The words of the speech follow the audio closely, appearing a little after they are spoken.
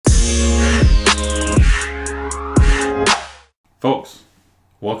Folks,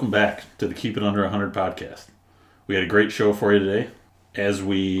 welcome back to the Keep It Under 100 podcast. We had a great show for you today as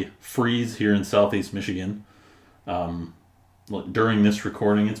we freeze here in southeast Michigan. During this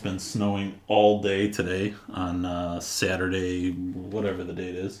recording, it's been snowing all day today on Saturday, whatever the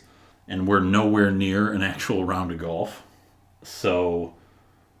date is, and we're nowhere near an actual round of golf. So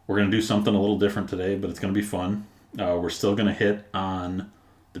we're going to do something a little different today, but it's going to be fun. We're still going to hit on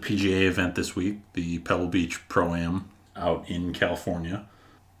the PGA event this week, the Pebble Beach Pro-Am out in California.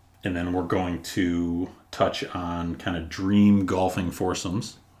 And then we're going to touch on kind of dream golfing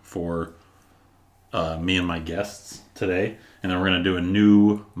foursomes for me and my guests today. And then we're going to do a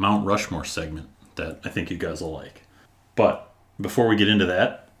new Mount Rushmore segment that I think you guys will like. But before we get into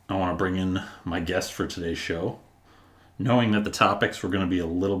that, I want to bring in my guest for today's show. Knowing that the topics were going to be a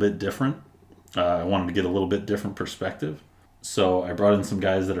little bit different, I wanted to get a little bit different perspective. So I brought in some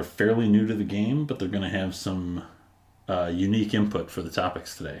guys that are fairly new to the game, but they're going to have some unique input for the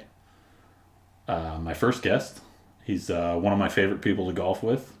topics today. My first guest, he's one of my favorite people to golf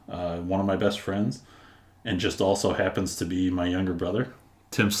with, one of my best friends, and just also happens to be my younger brother,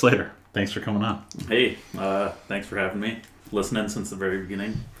 Tim Slater. Thanks for coming on. Hey, thanks for having me. Listening since the very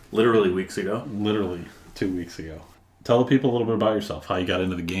beginning, literally weeks ago. Literally 2 weeks ago. Tell the people a little bit about yourself, how you got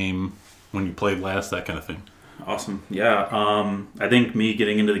into the game, when you played last, that kind of thing. Awesome. Yeah, I think me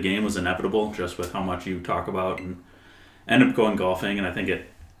getting into the game was inevitable just with how much you talk about and end up going golfing, and I think it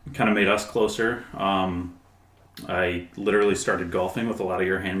kind of made us closer. I literally started golfing with a lot of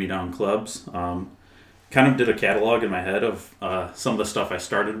your hand-me-down clubs. Kind of did a catalog in my head of some of the stuff I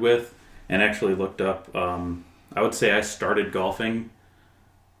started with and actually looked up. I would say I started golfing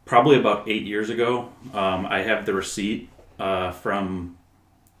probably about 8 years ago. I have the receipt from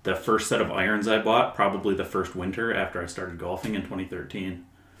the first set of irons I bought, probably the first winter after I started golfing in 2013.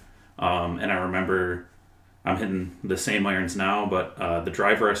 And I remember I'm hitting the same irons now, but the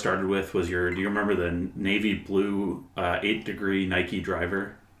driver I started with was do you remember the navy blue 8-degree Nike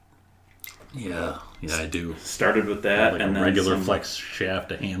driver? Yeah, I do. Started with that. Like and a then regular flex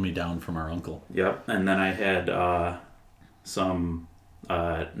shaft, a hand-me-down from our uncle. Yep, and then I had some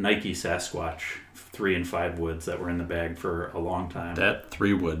Nike Sasquatch 3 and 5 woods that were in the bag for a long time. That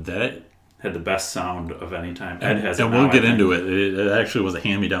 3-wood, that had the best sound of any time. Ed has it. And we'll get into it. It actually was a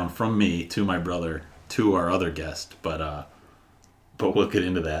hand-me-down from me to my brother to our other guest, but we'll get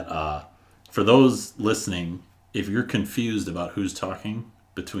into that. For those listening, if you're confused about who's talking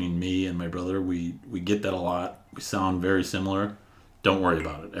between me and my brother, we get that a lot. We sound very similar. Don't worry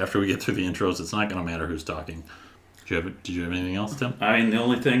about it. After we get through the intros, it's not going to matter who's talking. Did you have anything else, Tim? I mean, the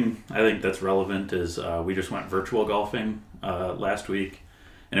only thing I think that's relevant is we just went virtual golfing last week,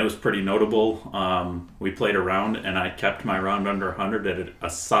 and it was pretty notable. We played a round, and I kept my round under 100 at a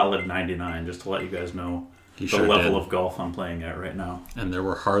solid 99, just to let you guys know level of golf I'm playing at right now. And there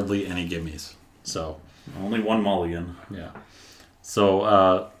were hardly any gimmies. So only one mulligan. Yeah.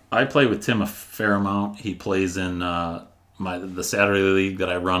 So I play with Tim a fair amount. He plays in the Saturday League that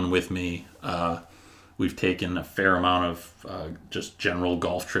I run with me. We've taken a fair amount of just general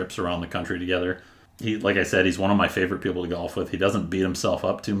golf trips around the country together. Like I said, he's one of my favorite people to golf with. He doesn't beat himself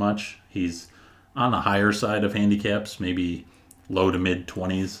up too much. He's on the higher side of handicaps, maybe low to mid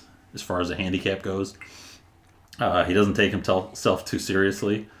 20s as far as a handicap goes. He doesn't take himself too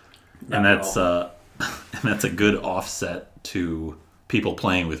seriously, and that's a good offset to people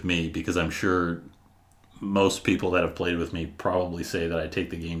playing with me, because I'm sure most people that have played with me probably say that I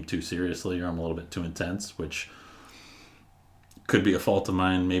take the game too seriously or I'm a little bit too intense, which could be a fault of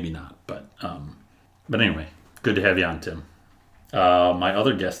mine, maybe not. But anyway, good to have you on, Tim. My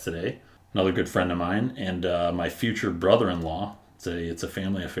other guest today, another good friend of mine, and my future brother-in-law. It's a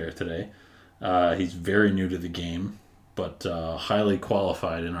family affair today. He's very new to the game, but highly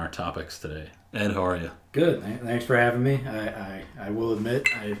qualified in our topics today. Ed, how are you? Good. Thanks for having me. I will admit,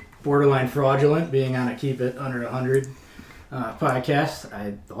 I'm borderline fraudulent being on a Keep It Under 100 podcast.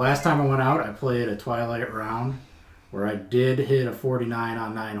 The last time I went out, I played a twilight round where I did hit a 49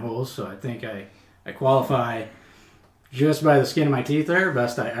 on 9 holes, so I think I qualify just by the skin of my teeth there.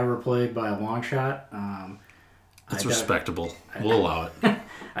 Best I ever played by a long shot. It's respectable. We'll allow it.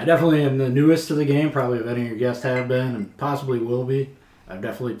 I definitely am the newest to the game, probably if any of your guests have been, and possibly will be. I've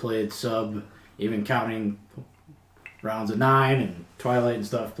definitely played sub, even counting rounds of 9 and twilight and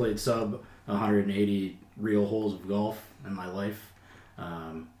stuff, played sub 180 real holes of golf in my life.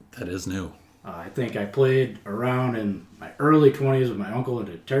 That is new. I think I played around in my early 20s with my uncle and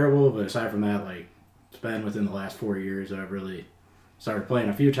did terrible, but aside from that, it's been within the last 4 years that I've really started playing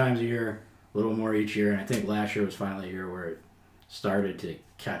a few times a year, a little more each year, and I think last year was finally a year where it started to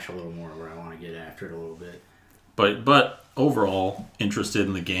catch a little more, where I want to get after it a little bit. But overall, interested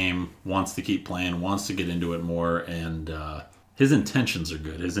in the game, wants to keep playing, wants to get into it more, and his intentions are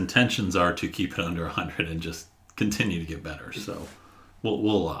good. His intentions are to keep it under 100 and just continue to get better. So we'll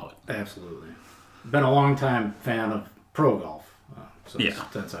allow it. Absolutely. Been a long time fan of pro golf.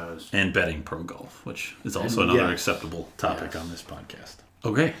 Since I was... And betting pro golf, which is also another acceptable topic on this podcast.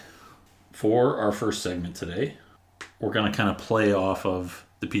 Okay. For our first segment today, we're going to kind of play off of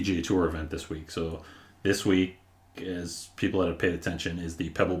the PGA Tour event this week. So this week, as people that have paid attention, is the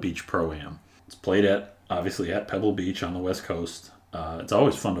Pebble Beach Pro-Am. It's played obviously at Pebble Beach on the West Coast. It's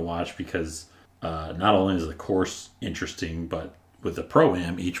always fun to watch because not only is the course interesting, but with the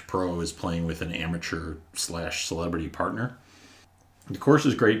Pro-Am, each pro is playing with an amateur/celebrity partner. The course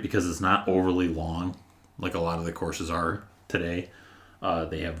is great because it's not overly long, like a lot of the courses are today.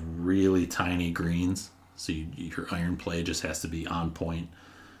 They have really tiny greens, so your iron play just has to be on point.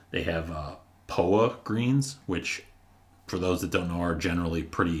 They have POA greens, which, for those that don't know, are generally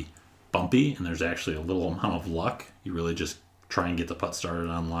pretty bumpy, and there's actually a little amount of luck. You really just try and get the putt started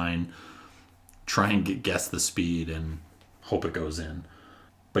on line, try and guess the speed, and hope it goes in.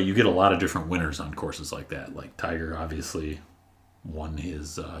 But you get a lot of different winners on courses like that. Like Tiger, obviously, won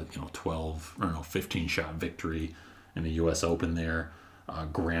his 15 shot victory in the U.S. Open there.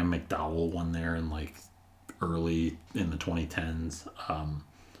 Graham McDowell won there in early in the 2010s.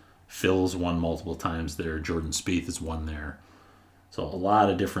 Phil's won multiple times there. Jordan Spieth has won there. So a lot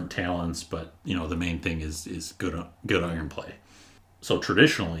of different talents, but the main thing is good iron play. So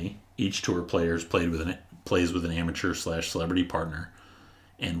traditionally, each tour players plays with an amateur/celebrity partner,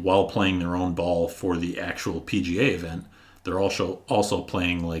 and while playing their own ball for the actual PGA event, they're also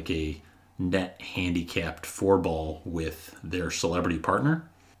playing like a net handicapped 4-ball with their celebrity partner.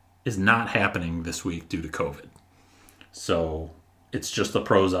 Is not happening this week due to COVID. So it's just the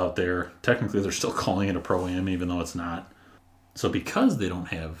pros out there. Technically, they're still calling it a Pro-Am, even though it's not. So because they don't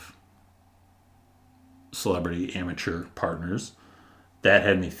have celebrity amateur partners, that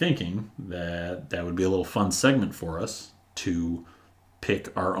had me thinking that would be a little fun segment for us to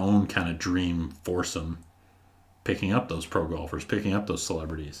pick our own kind of dream foursome, picking up those pro golfers, picking up those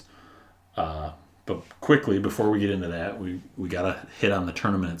celebrities. But quickly, before we get into that, we got to hit on the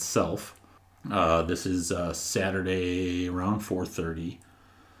tournament itself. This is Saturday around 4:30.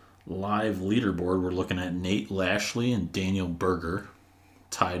 Live leaderboard, we're looking at Nate Lashley and Daniel Berger,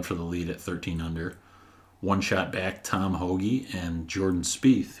 tied for the lead at 13 under. One shot back, Tom Hoge and Jordan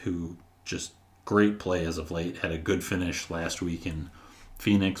Spieth, who just great play as of late. Had a good finish last week in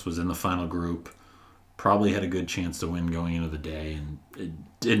Phoenix, was in the final group. Probably had a good chance to win going into the day, and it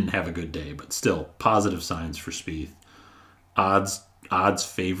didn't have a good day, but still positive signs for Spieth. Odds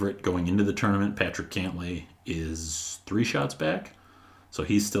favorite going into the tournament, Patrick Cantlay, is 3 shots back, so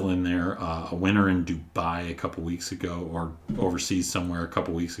he's still in there. A winner in Dubai a couple weeks ago, or overseas somewhere a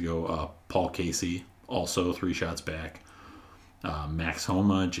couple weeks ago, Paul Casey, also 3 shots back. Max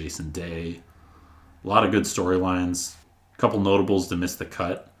Homa, Jason Day, a lot of good storylines. A couple notables to miss the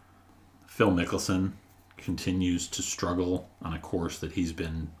cut. Phil Mickelson continues to struggle on a course that he's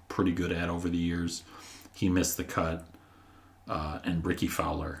been pretty good at over the years. He missed the cut. And Ricky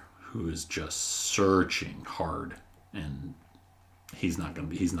Fowler, who is just searching hard, and he's not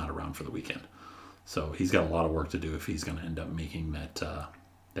around for the weekend. So he's got a lot of work to do if he's going to end up making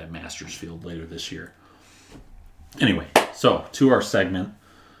that Masters field later this year. Anyway, so to our segment,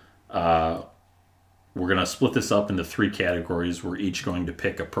 we're going to split this up into 3 categories. We're each going to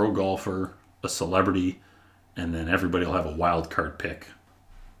pick a pro golfer, a celebrity, and then everybody will have a wild card pick.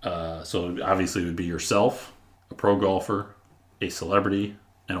 So obviously it would be yourself, a pro golfer, a celebrity,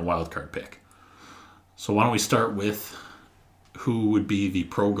 and a wild card pick. So why don't we start with who would be the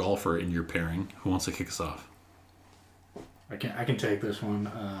pro golfer in your pairing? Who wants to kick us off? I can take this one.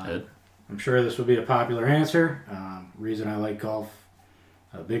 Ed? I'm sure this would be a popular answer. Reason I like golf,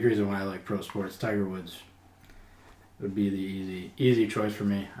 a big reason why I like pro sports, Tiger Woods would be the easy choice for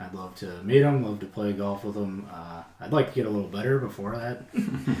me. I'd love to meet him, love to play golf with him. I'd like to get a little better before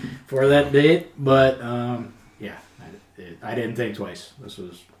that date, but I didn't think twice. This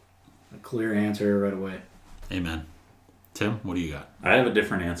was a clear answer right away. Amen. Tim, what do you got? I have a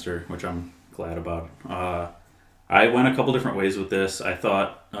different answer, which I'm glad about. I went a couple different ways with this. I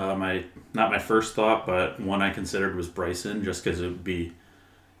thought not my first thought, but one I considered was Bryson, just because it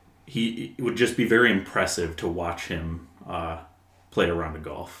would just be very impressive to watch him play a round of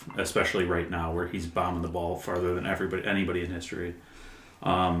golf, especially right now where he's bombing the ball farther than anybody in history.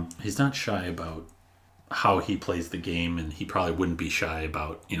 He's not shy about how he plays the game, and he probably wouldn't be shy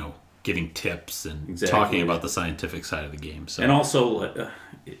about giving tips and Exactly. talking about the scientific side of the game. So And also,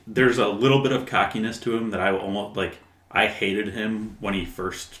 there's a little bit of cockiness to him that I almost like. I hated him when he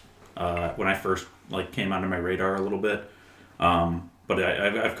first, when I first like came onto my radar a little bit. But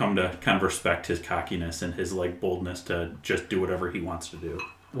I've come to kind of respect his cockiness and his like boldness to just do whatever he wants to do.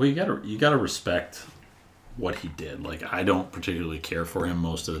 well, you gotta respect what he did. Like, I don't particularly care for him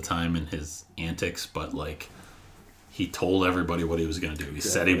most of the time in his antics, but like, he told everybody what he was going to do. He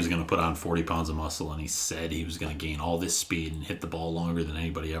said he was going to put on 40 pounds of muscle, and he said he was going to gain all this speed and hit the ball longer than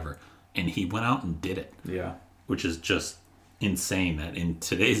anybody ever. And he went out and did it, Yeah. which is just insane. That in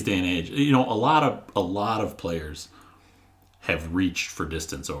today's day and age, you know, a lot of players have reached for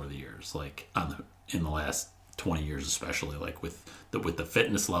distance over the years, like in the last 20 years, especially like with the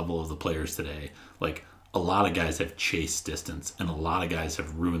fitness level of the players today. Like, a lot of guys have chased distance, and a lot of guys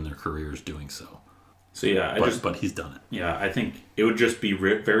have ruined their careers doing so. So yeah, But he's done it. Yeah, I think it would just be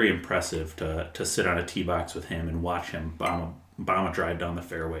very impressive to sit on a tee box with him and watch him bomb a drive down the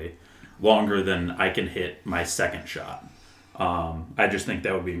fairway longer than I can hit my second shot. I just think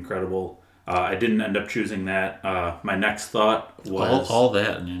that would be incredible. I didn't end up choosing that. My next thought was all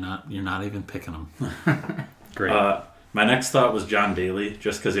that, and you're not even picking them. Great. my next thought was John Daly,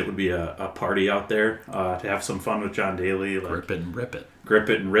 just because it would be a party out there to have some fun with John Daly. Like, Grip it and rip it. grip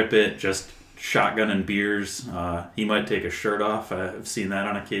it and rip it, just shotgun and beers. He might take a shirt off. I've seen that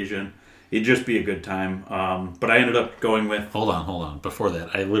on occasion. It'd just be a good time. But I ended up going with... Hold on. Before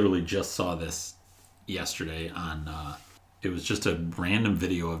that, I literally just saw this yesterday on... it was just a random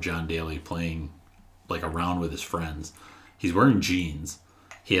video of John Daly playing like a round with his friends. He's wearing jeans.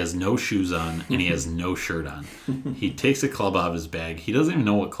 He has no shoes on, and he has no shirt on. He takes a club out of his bag. He doesn't even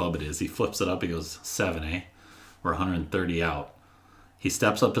know what club it is. He flips it up. He goes, 7, We're 130 out. He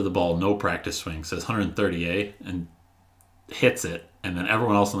steps up to the ball, no practice swing, says 130, and hits it. And then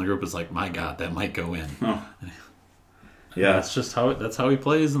everyone else in the group is like, my God, that might go in. Oh. Yeah, that's just that's how he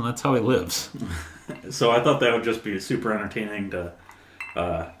plays, and that's how he lives. So I thought that would just be super entertaining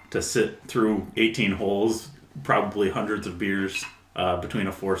to sit through 18 holes, probably hundreds of beers between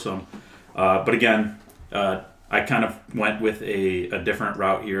a foursome. But again, I kind of went with a different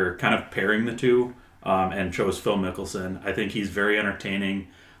route here, kind of pairing the two, and chose Phil Mickelson. I think he's very entertaining,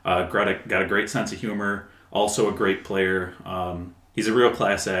 got a great sense of humor, also a great player. He's a real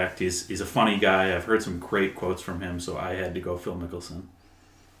class act. He's a funny guy. I've heard some great quotes from him, so I had to go Phil Mickelson.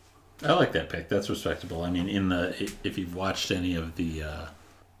 I like that pick. That's respectable. I mean, if you've watched any of the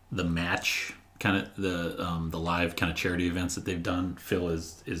match kind of the live kind of charity events that they've done, Phil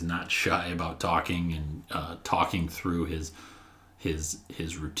is not shy about talking and talking through his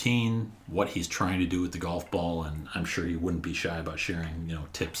routine, what he's trying to do with the golf ball, and I'm sure he wouldn't be shy about sharing,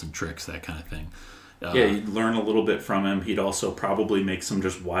 tips and tricks, that kind of thing. Yeah, you'd learn a little bit from him. He'd also probably make some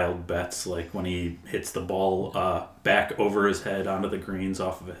just wild bets, like when he hits the ball back over his head onto the greens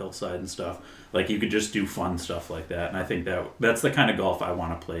off of a hillside and stuff. Like, you could just do fun stuff like that. And I think that's the kind of golf I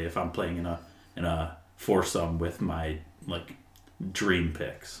want to play if I'm playing in a foursome with my like dream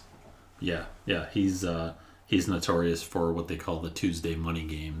picks. Yeah. He's notorious for what they call the Tuesday money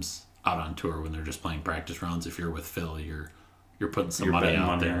games out on tour when they're just playing practice rounds. If you're with Phil, you're putting some money out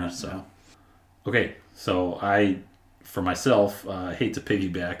money there. on it, So. yeah. Okay, so I, for myself, hate to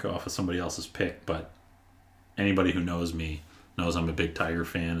piggyback off of somebody else's pick, but anybody who knows me knows I'm a big Tiger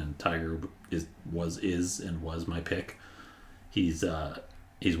fan, and Tiger was my pick. He's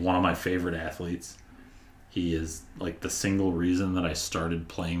one of my favorite athletes. He is like the single reason that I started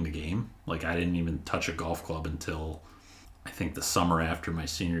playing the game. Like, I didn't even touch a golf club until I think the summer after my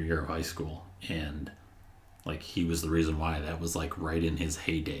senior year of high school, and like, he was the reason why. That was like right in his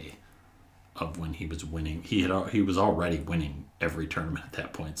heyday of when he was winning. He was already winning every tournament at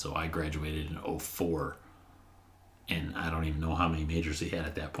that point. So I graduated in 2004, and I don't even know how many majors he had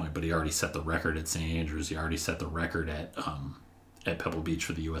at that point, but he already set the record at St. Andrews. He already set the record at Pebble Beach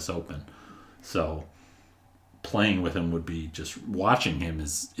for the U.S. Open. So playing with him would be, just watching him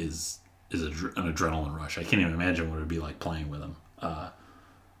is an adrenaline rush. I can't even imagine what it would be like playing with him. I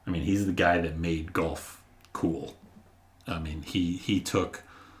mean, he's the guy that made golf cool. I mean, he took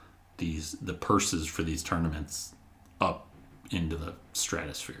the purses for these tournaments up into the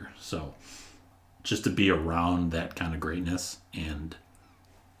stratosphere. So just to be around that kind of greatness and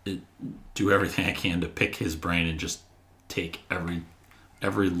do everything I can to pick his brain and just take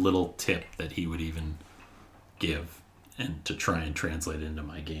every little tip that he would even give and to try and translate it into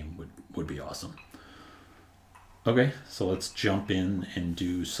my game would be awesome. Okay, so let's jump in and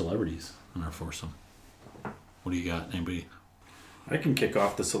do celebrities in our foursome. What do you got? Anybody? I can kick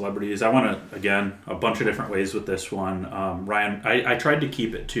off the celebrities. I want to, again, a bunch of different ways with this one. Ryan, I tried to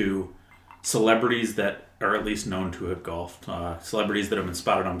keep it to celebrities that are at least known to have golfed. Celebrities that have been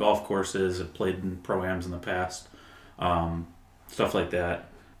spotted on golf courses, have played in pro-ams in the past, stuff like that.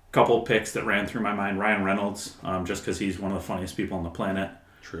 Couple picks that ran through my mind. Ryan Reynolds, just because he's one of the funniest people on the planet.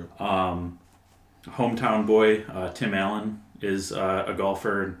 True. Hometown boy, Tim Allen is a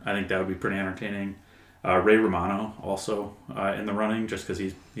golfer. I think that would be pretty entertaining. Ray Romano also in the running, just because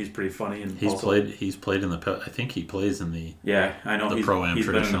he's pretty funny and He's played in the. I think he plays in the. Yeah, I know the pro-am he's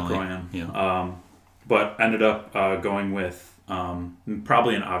been in the traditionally. pro-am. Yeah. But ended up going with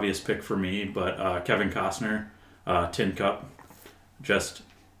probably an obvious pick for me, but Kevin Costner, Tin Cup, just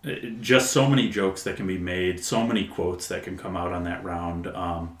so many jokes that can be made, so many quotes that can come out on that round.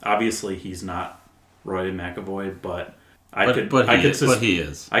 Obviously, he's not Roy McAvoy, but he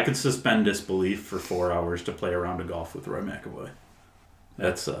is. I could suspend disbelief for 4 hours to play a round of golf with Roy McAvoy.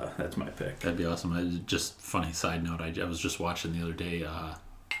 That's my pick. That'd be awesome. Just funny side note, I was just watching the other day,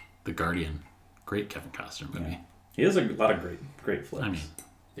 The Guardian. Great Kevin Costner movie. Yeah. He has a lot of great flips. I mean,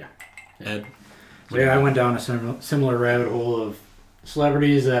 Yeah. Ed. So yeah, I went down a similar rabbit hole of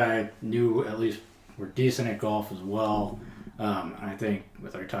celebrities that I knew at least were decent at golf as well. I think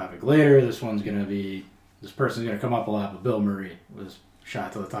with our topic later, this person's going to come up a lot, but Bill Murray was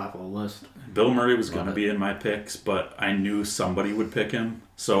shot to the top of the list. Bill Murray was going to be in my picks, but I knew somebody would pick him,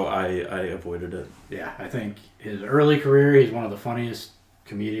 so I avoided it. Yeah, I think his early career, he's one of the funniest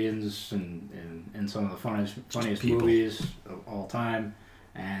comedians and in some of the funniest movies of all time.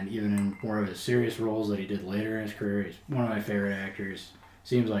 And even in more of his serious roles that he did later in his career, he's one of my favorite actors.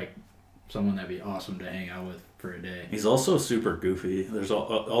 Seems like someone that'd be awesome to hang out with for a day. He's also super goofy. There's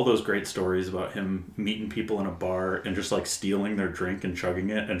all those great stories about him meeting people in a bar and just like stealing their drink and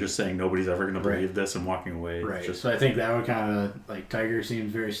chugging it and just saying nobody's ever going to believe this and walking away. Right. So I think that would kind of, like, Tiger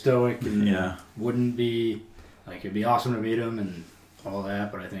seems very stoic and wouldn't be, like, it'd be awesome to meet him and all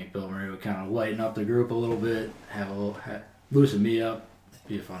that, but I think Bill Murray would kind of lighten up the group a little bit, loosen me up.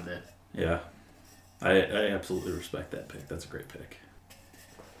 Be a fun day. Yeah. I absolutely respect that pick. That's a great pick.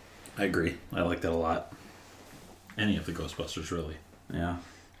 I agree. I like that a lot. Any of the Ghostbusters, really. Yeah.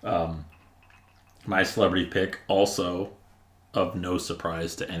 My celebrity pick, also of no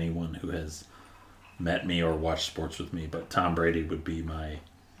surprise to anyone who has met me or watched sports with me, but Tom Brady would be my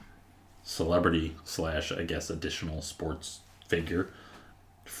celebrity / I guess additional sports figure.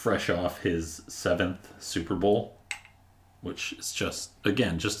 Fresh off his 7th Super Bowl, which is just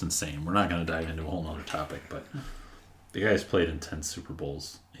insane. We're not going to dive into a whole nother topic, but the guy's played in 10 Super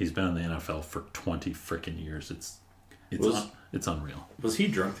Bowls. He's been in the NFL for 20 freaking years. It's unreal. Was he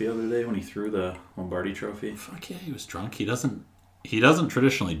drunk the other day when he threw the Lombardi Trophy? Fuck yeah, he was drunk. He doesn't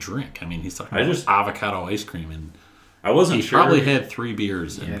traditionally drink. I mean, he's talking about avocado ice cream, and I wasn't sure. He probably had 3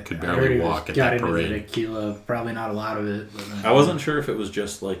 beers and could barely walk at that parade. Got into tequila, probably not a lot of it. But I wasn't sure if it was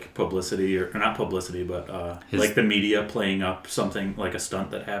just like publicity or not publicity, but like the media playing up something like a stunt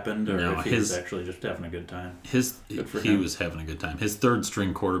that happened, or if he was actually just having a good time. He was having a good time. His 3rd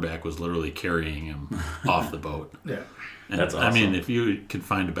string quarterback was literally carrying him off the boat. Yeah. And that's awesome. I mean, if you could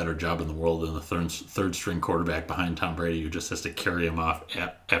find a better job in the world than the third string quarterback behind Tom Brady, who just has to carry him off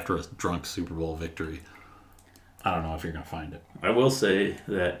after a drunk Super Bowl victory, I don't know if you're going to find it. I will say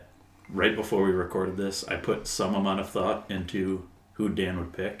that right before we recorded this, I put some amount of thought into who Dan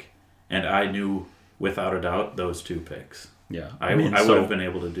would pick, and I knew without a doubt those 2 picks. Yeah. I would have been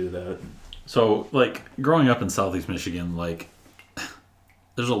able to do that. So, like, growing up in Southeast Michigan, like,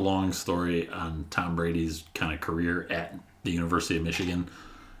 there's a long story on Tom Brady's kind of career at the University of Michigan,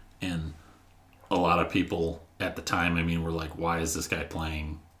 and a lot of people at the time, I mean, were like, why is this guy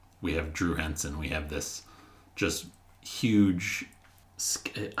playing? We have Drew Henson. We have this just huge,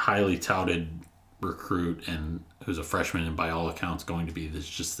 highly touted recruit, and who's a freshman and by all accounts going to be this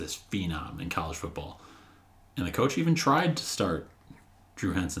phenom in college football. And the coach even tried to start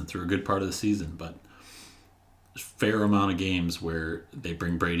Drew Henson through a good part of the season, but fair amount of games where they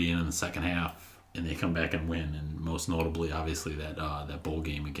bring Brady in the second half and they come back and win, and most notably, obviously, that bowl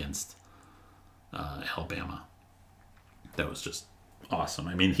game against Alabama. That was just awesome.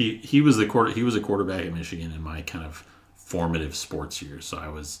 I mean, he was a quarterback at Michigan in my kind of formative sports years. So I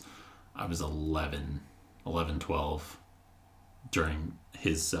was 11, 12 during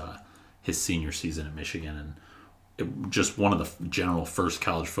his senior season at Michigan, and just one of the general first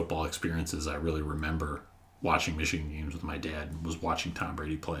college football experiences I really remember watching Michigan games with my dad was watching Tom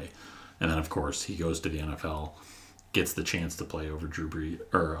Brady play. And then, of course, he goes to the NFL, gets the chance to play over Drew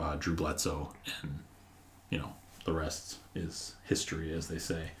Bledsoe, and, you know, the rest is history, as they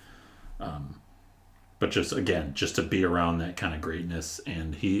say. but just again, just to be around that kind of greatness,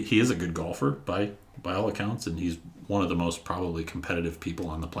 and he is a good golfer by all accounts, and he's one of the most probably competitive people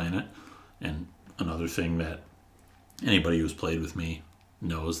on the planet. And another thing that anybody who's played with me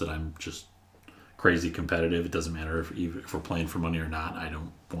knows that I'm just crazy competitive. It doesn't matter if we're playing for money or not. I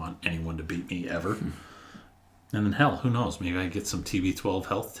don't want anyone to beat me ever. And then hell, who knows? Maybe I get some TB12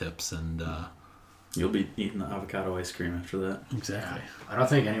 health tips and. You'll be eating the avocado ice cream after that. Exactly. I don't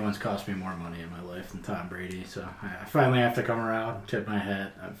think anyone's cost me more money in my life than Tom Brady, so I finally have to come around, tip my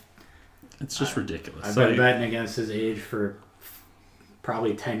hat. It's just ridiculous. I've been betting against his age for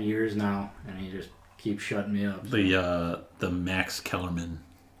probably 10 years now, and he just keeps shutting me up. So. The Max Kellerman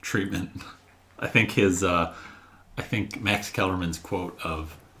treatment. I think Max Kellerman's quote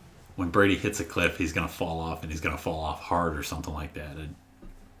of when Brady hits a cliff, he's going to fall off, and he's going to fall off hard or something like that.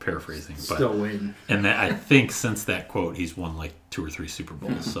 Paraphrasing, but still waiting. And I think since that quote, he's won like 2 or 3 Super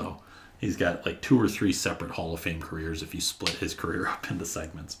Bowls. So he's got like 2 or 3 separate Hall of Fame careers if you split his career up into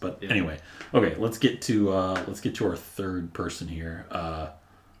segments. But anyway, okay, let's get to our third person here.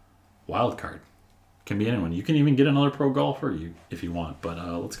 Wild card can be anyone. You can even get another pro golfer if you want. But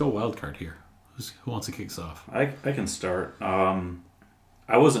let's go wild card here. Who wants to kick us off? I can start.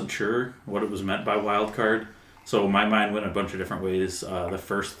 I wasn't sure what it was meant by wild card. So my mind went a bunch of different ways. The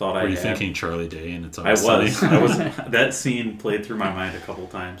first thought I had... Were you thinking Charlie Day and It's I Always Sunny? I was. That scene played through my mind a couple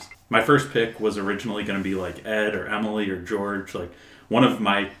times. My first pick was originally going to be like Ed or Emily or George, like one of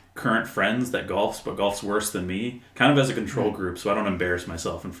my current friends that golfs, but golfs worse than me, kind of as a control group, so I don't embarrass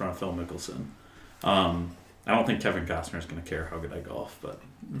myself in front of Phil Mickelson. I don't think Kevin Costner is going to care how good I golf, but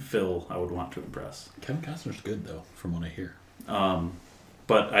Phil, I would want to impress. Kevin Costner's good, though, from what I hear.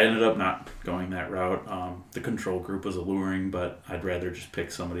 But I ended up not going that route. The control group was alluring, but I'd rather just pick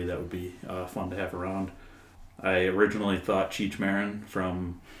somebody that would be fun to have around. I originally thought Cheech Marin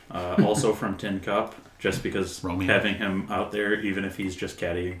also from Tin Cup, just because Romeo. Having him out there, even if he's just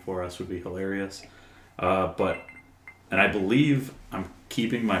caddying for us, would be hilarious. And I believe I'm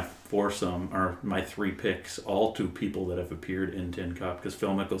keeping my foursome, or my 3 picks, all to people that have appeared in Tin Cup, because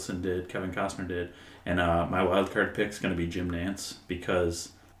Phil Mickelson did, Kevin Costner did. And my wildcard pick is going to be Jim Nance,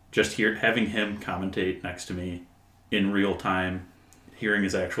 because just having him commentate next to me in real time, hearing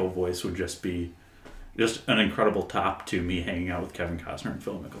his actual voice would just be just an incredible top to me hanging out with Kevin Costner and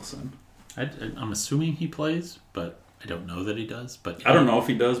Phil Mickelson. I'm assuming he plays, but I don't know that he does. But I don't know if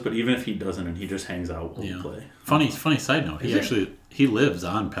he does, but even if he doesn't and he just hangs out while we play. Funny side note, he lives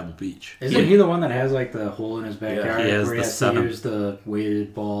on Pebble Beach. Isn't he the one that has like the hole in his backyard he has where he the has 7th. to use the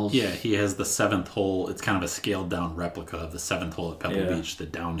weighted balls? Yeah, he has the 7th hole. It's kind of a scaled down replica of the 7th hole at Pebble Beach, the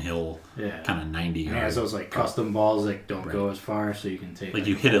downhill kind of 90 And yard. he has those like custom balls that don't go as far, so you can take like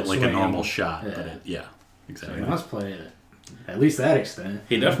you hit it like a swing. normal shot. Yeah. But So exactly. he must play it at least that extent.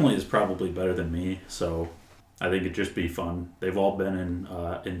 He definitely is probably better than me, so I think it'd just be fun. They've all been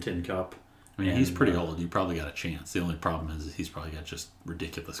in Tin Cup. I mean, he's pretty old. You probably got a chance. The only problem is he's probably got just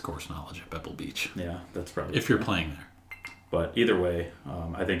ridiculous course knowledge at Pebble Beach. Yeah, that's probably If you're playing there. But either way,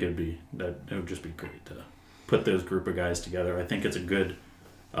 I think it would just be great to put those group of guys together. I think it's a good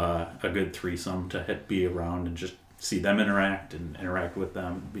threesome to be around and just see them interact and interact with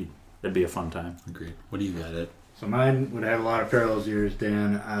them. It'd be a fun time. Agreed. What do you got, Ed? So mine would have a lot of parallels to yours,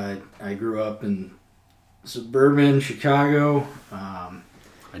 Dan. I grew up in suburban Chicago.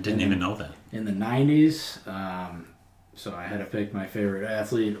 I didn't even know that. In the 90s. So I had to pick my favorite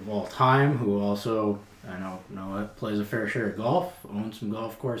athlete of all time, who also, I know plays a fair share of golf, owns some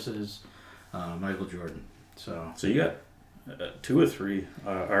golf courses, Michael Jordan. So you got 2 or 3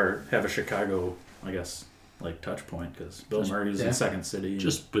 or have a Chicago, I guess, like touch point, because Bill Murray's in Second City.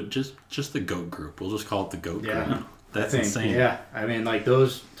 Just the GOAT group. We'll just call it the GOAT group. That's insane. Yeah, I mean, like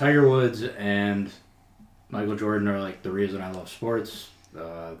those Tiger Woods and Michael Jordan are like the reason I love sports.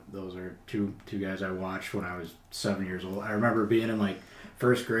 Those are two guys I watched when I was 7 years old. I remember being in like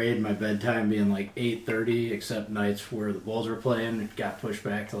first grade, my bedtime being like 8:30, except nights where the Bulls were playing, it got pushed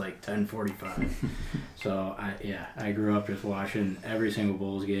back to like 10:45. So I grew up just watching every single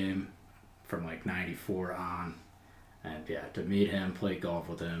Bulls game from like 94 on, and to meet him, play golf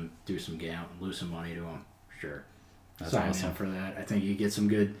with him, do some gambling, lose some money to him, sure. That's Sign me awesome. up for that. I think you get some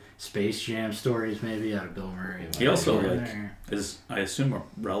good Space Jam stories maybe out of Bill Murray. He also is, I assume, a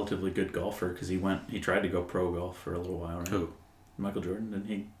relatively good golfer, because he tried to go pro golf for a little while, right? Who? Michael Jordan, didn't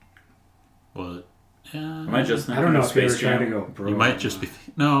he? Well, Am I just I don't know thinking if he of was Space trying to Jam? go pro. you might just be...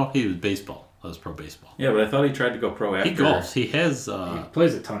 No, he was baseball. That was pro baseball. Yeah, but I thought he tried to go pro after. He golfs. He has He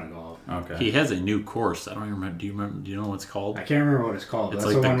plays a ton of golf. Okay. he has a new course. I don't even remember. Do you know what it's called? I can't remember what it's called. It's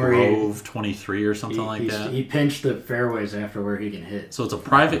That's like the one where he, Grove 23 or something like that. he pinched the fairways after where he can hit. So it's a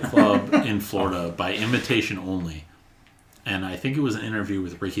private club in Florida by invitation only. And I think it was an interview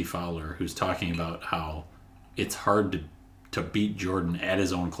with Ricky Fowler who's talking about how it's hard to beat Jordan at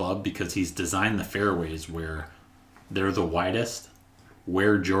his own club because he's designed the fairways where they're the widest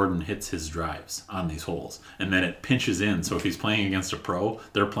where Jordan hits his drives on these holes. And then it pinches in. So if he's playing against a pro,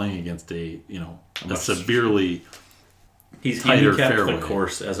 they're playing against a severely He's tighter handicapped fairway. the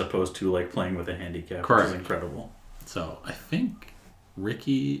course as opposed to like playing with a handicap, Correct. which is incredible. So I think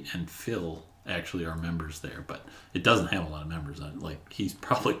Ricky and Phil actually are members there, but it doesn't have a lot of members on it. Like he's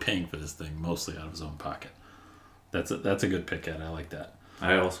probably paying for this thing mostly out of his own pocket. That's a good pick, Ed. I like that.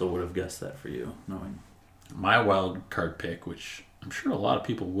 I also would have guessed that for you, knowing. My wild card pick, which I'm sure a lot of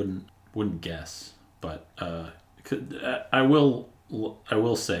people wouldn't guess, but I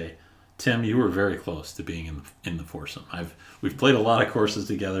will say, Tim, you were very close to being in the foursome. We've played a lot of courses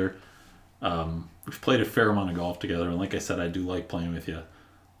together. We've played a fair amount of golf together, and like I said, I do like playing with you.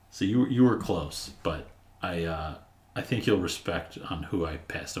 So you were close, but I think you'll respect on who I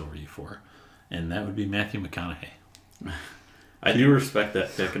passed over you for, and that would be Matthew McConaughey. I do respect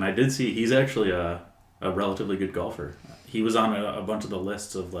that pick, and I did see he's actually a relatively good golfer. He was on a bunch of the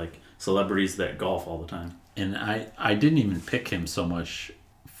lists of like celebrities that golf all the time. And I didn't even pick him so much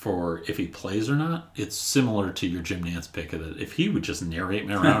for if he plays or not. It's similar to your Jim Nance pick that if he would just narrate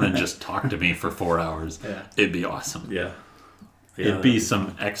me around and just talk to me for 4 hours, it'd be awesome. Yeah. It'd be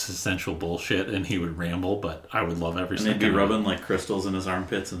some existential bullshit, and he would ramble, but I would love every And second. they'd be of it. rubbing like crystals in his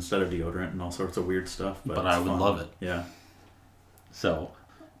armpits instead of deodorant and all sorts of weird stuff. But I would fun. love it. Yeah. So,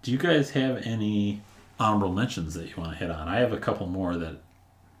 do you guys have any honorable mentions that you want to hit on? I have a couple more that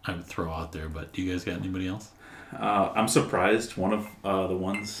I would throw out there, but do you guys got anybody else? I'm surprised one of the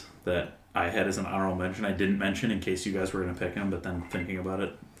ones that I had as an honorable mention I didn't mention in case you guys were going to pick him, but then thinking about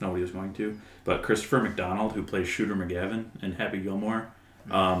it, nobody was going to. But Christopher McDonald, who plays Shooter McGavin in Happy Gilmore,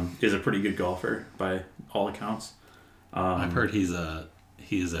 is a pretty good golfer by all accounts. I've heard he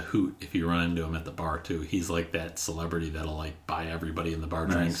is a hoot if you run into him at the bar too. He's like that celebrity that'll like buy everybody in the bar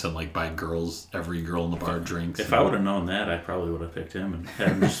drinks and like buy every girl in the bar drinks. If I would have known that, I probably would have picked him and had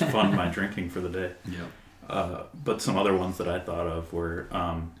him just fund my drinking for the day. Yeah. But some other ones that I thought of were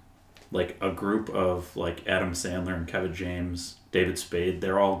like a group of like Adam Sandler and Kevin James, David Spade.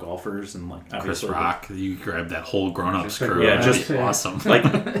 They're all golfers and like Chris obviously Rock, you grab that whole grown-ups crew. Yeah, That'd just be awesome. like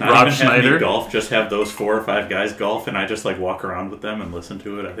not Rob even have me Schneider. golf, just have those 4 or 5 guys golf, and I just like walk around with them and listen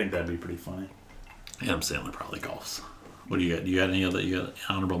to it. I think that'd be pretty funny. Adam Sandler probably golfs. What do you got? Do you got any other? You got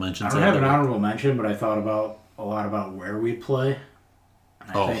honorable I mentions? don't have an honorable mention, but I thought a lot about where we play.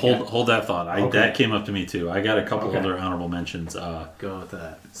 And I think Hold that thought. Okay. That came up to me too. I got a couple Okay. other honorable mentions. Go with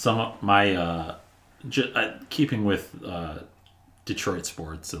that. Some of my keeping with Detroit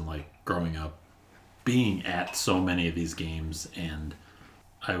sports and like growing up, being at so many of these games, and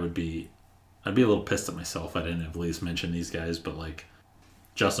I'd be a little pissed at myself I didn't at least mention these guys, but like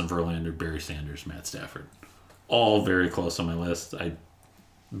Justin Verlander, Barry Sanders, Matt Stafford, all very close on my list. I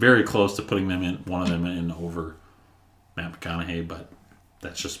very close to putting them in, one of them in over Matt McConaughey, but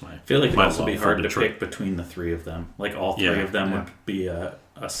that's just my. I feel like it'd my also be love for hard to Detroit. pick between the 3 of them. Like all 3 Yeah. of them would be a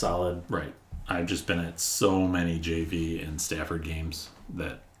solid. Right. I've just been at so many JV and Stafford games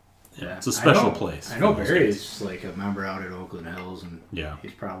that it's a special place. I know for those Barry's guys. like a member out at Oakland Hills, and Yeah.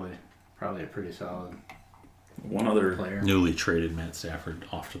 he's probably a pretty solid One other player. Newly traded Matt Stafford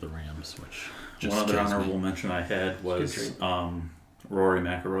off to the Rams, which just One other kills me. honorable mention I had was Rory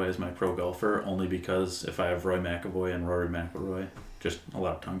McIlroy as my pro golfer, only because if I have Roy McAvoy and Rory McIlroy, just a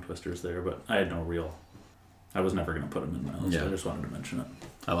lot of tongue twisters there, but I was never going to put him in my list. Yeah. I just wanted to mention it.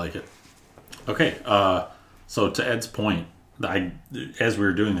 I like it. Okay, so to Ed's point, as we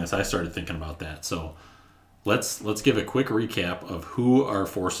were doing this, I started thinking about that. So let's give a quick recap of who our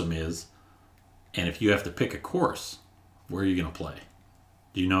foursome is, and if you have to pick a course, where are you going to play?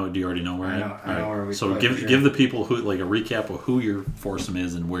 Do you already know where? I know where we So play, give for sure. give the people who like a recap of who your foursome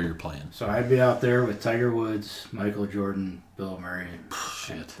is and where you're playing. So I'd be out there with Tiger Woods, Michael Jordan, Bill Murray,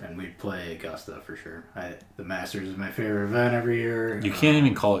 Shit. and we'd play Augusta for sure. The Masters is my favorite event every year. You can't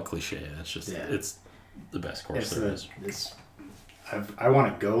even call it cliche. That's just Yeah. it's the best course there is. I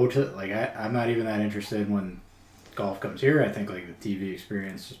want to go to I'm not even that interested when golf comes here. I think like the TV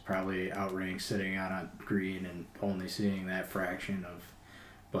experience is probably outranks sitting on a green and only seeing that fraction of.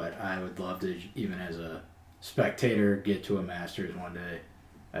 But I would love to, even as a spectator, get to a Masters one day.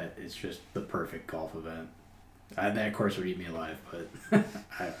 It's just the perfect golf event. That course would eat me alive, but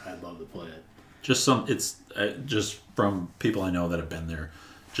I'd love to play it. Just it's just from people I know that have been there,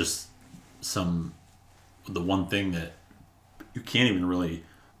 just the one thing that you can't even really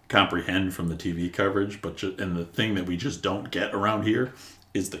comprehend from the TV coverage, and the thing that we just don't get around here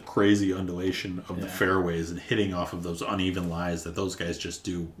is the crazy undulation of the fairways and hitting off of those uneven lies that those guys just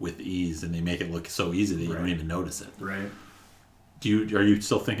do with ease, and they make it look so easy that you don't even notice it. Right. Are you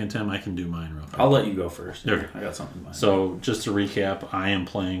still thinking, Tim? I can do mine real quick. I'll let you go first. Okay. I got something in mind. So, just to recap, I am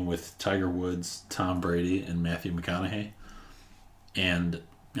playing with Tiger Woods, Tom Brady, and Matthew McConaughey. And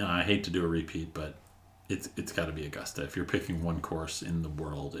I hate to do a repeat, but it's got to be Augusta. If you're picking one course in the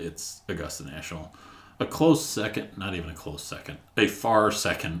world, it's Augusta National. A close second, not even a close second, a far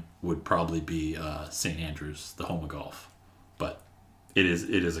second would probably be St. Andrews, the home of golf. But it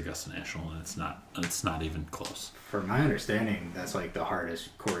is Augusta National, and it's not even close. From my understanding, that's like the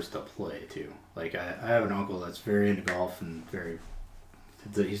hardest course to play too. Like I have an uncle that's very into golf and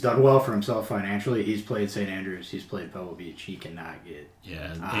he's done well for himself financially. He's played St. Andrews, he's played Pebble Beach. He cannot get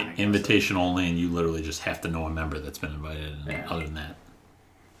invitation only, and you literally just have to know a member that's been invited. And other than that,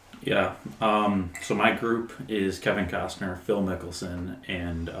 yeah. So my group is Kevin Costner, Phil Mickelson,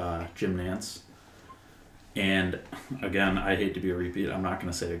 and Jim Nance. And again, I hate to be a repeat. I'm not going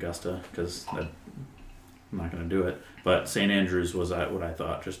to say Augusta because I'm not going to do it. But St. Andrews was what I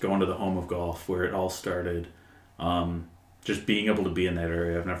thought. Just going to the home of golf where it all started. Just being able to be in that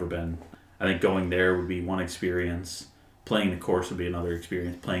area. I've never been. I think going there would be one experience. Playing the course would be another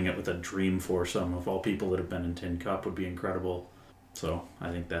experience. Playing it with a dream foursome of all people that have been in Tin Cup would be incredible. So I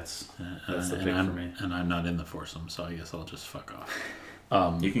think that's the pick for me. And I'm not in the foursome, so I guess I'll just fuck off.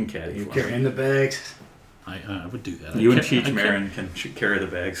 You can caddy. You're carrying the bags. I would do that. You and Cheech Marin can carry the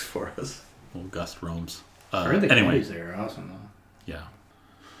bags for us. Well, Gus roams. I heard the anyway, caddies there are awesome though. Yeah.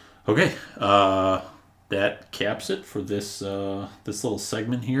 Okay. That caps it for this little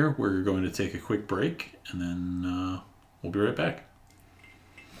segment here. We're going to take a quick break, and then we'll be right back.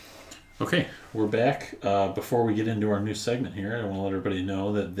 Okay, we're back. Before we get into our new segment here, I want to let everybody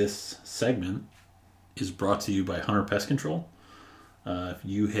know that this segment is brought to you by Hunter Pest Control. If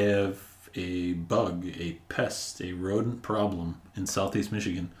you have a bug, a pest, a rodent problem in Southeast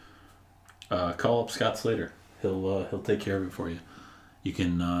Michigan, call up Scott Slater. He'll take care of it for you. You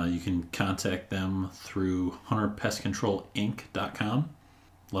can contact them through hunterpestcontrolinc.com.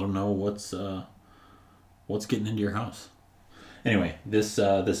 Let them know what's getting into your house. Anyway, this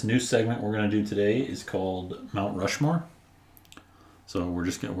new segment we're going to do today is called Mount Rushmore. So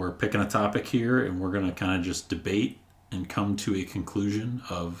we're picking a topic here, and we're going to kind of just debate and come to a conclusion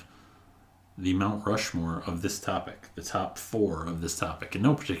of the Mount Rushmore of this topic, the top 4 of this topic, in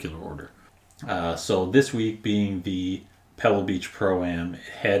no particular order. So this week being the Pebble Beach Pro-Am, it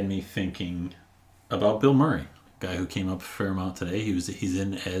had me thinking about Bill Murray, a guy who came up a fair amount today. He's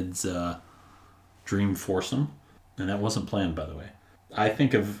in Ed's dream foursome, and that wasn't planned, by the way. I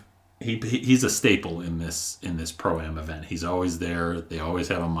think of he's a staple in this Pro-Am event. He's always there. They always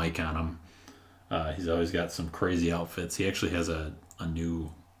have a mic on him. He's always got some crazy outfits. He actually has a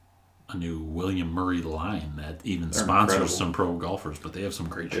new William Murray line that even sponsors some pro golfers, but they have some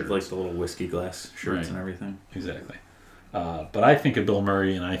great shirts. They have like the little whiskey glass shirts and everything. Exactly. But I think of Bill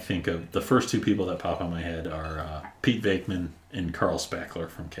Murray, and I think of the first 2 people that pop on my head are Pete Venkman and Carl Spackler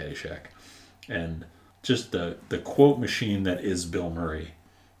from Caddyshack. And just the quote machine that is Bill Murray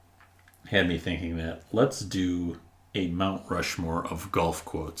had me thinking that let's do a Mount Rushmore of golf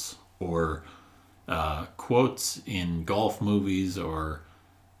quotes, or quotes in golf movies, or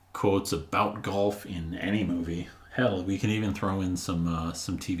quotes about golf in any movie. Hell, we can even throw in some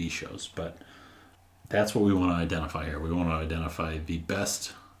TV shows, but that's what we want to identify here. We want to identify the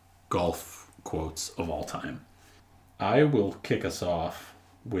best golf quotes of all time. I will kick us off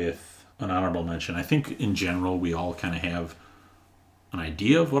with an honorable mention. I think in general we all kind of have an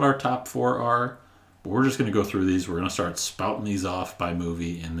idea of what our top 4 are, but we're just going to go through these. We're going to start spouting these off by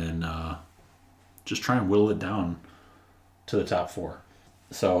movie, and then just try and whittle it down to the top 4.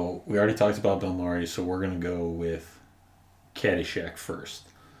 So we already talked about Bill Murray, so we're going to go with Caddyshack first.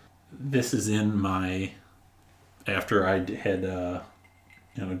 This is in my, after I had a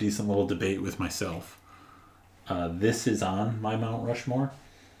decent little debate with myself, this is on my Mount Rushmore,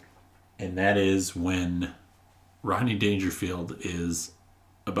 and that is when Rodney Dangerfield is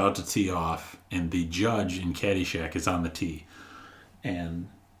about to tee off, and the judge in Caddyshack is on the tee. And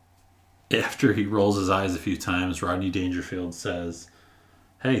after he rolls his eyes a few times, Rodney Dangerfield says,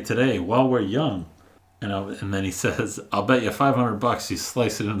 "Hey, today, while we're young," and then he says, "I'll bet you $500 you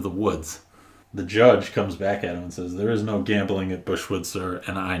slice it into the woods." The judge comes back at him and says, "There is no gambling at Bushwood, sir,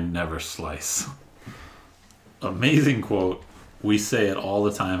 and I never slice." Amazing quote. We say it all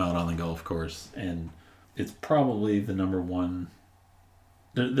the time out on the golf course, and it's probably the number one.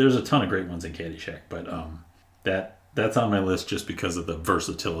 There's a ton of great ones in Caddyshack, but that's on my list just because of the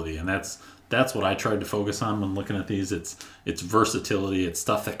versatility, and that's what I tried to focus on when looking at these. It's versatility. It's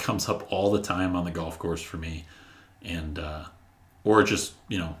stuff that comes up all the time on the golf course for me, and or just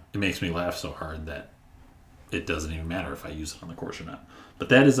it makes me laugh so hard that it doesn't even matter if I use it on the course or not. But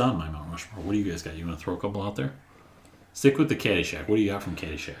that is on my Mount Rushmore. What do you guys got? You want to throw a couple out there? Stick with the Caddyshack. What do you got from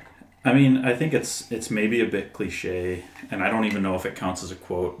Caddyshack? I mean, I think it's maybe a bit cliche, and I don't even know if it counts as a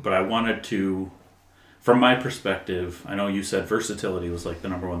quote, but I wanted to, from my perspective, I know you said versatility was like the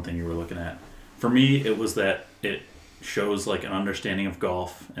number one thing you were looking at. For me, it was that it shows like an understanding of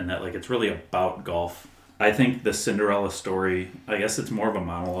golf, and that like it's really about golf. I think the Cinderella story, I guess it's more of a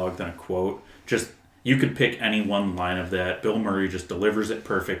monologue than a quote. Just, you could pick any one line of that. Bill Murray just delivers it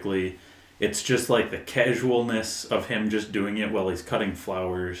perfectly. It's just like the casualness of him just doing it while he's cutting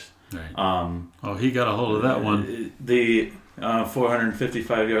flowers. Right. He got a hold of that one. The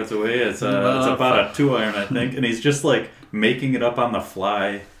 455 yards away, it's about a 2-iron, I think. And he's just like making it up on the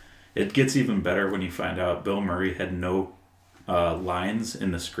fly. It gets even better when you find out Bill Murray had no lines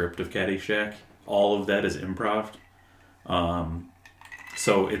in the script of Caddyshack. All of that is improv.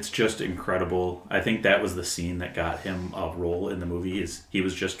 So it's just incredible. I think that was the scene that got him a role in the movie. He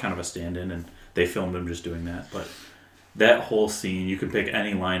was just kind of a stand-in, and they filmed him just doing that. But that whole scene, you can pick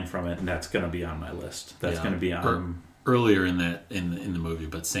any line from it, and that's going to be on my list. That's going to be on earlier in the movie,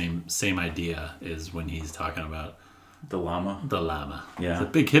 but same idea is when he's talking about the llama. The llama. Yeah, it's a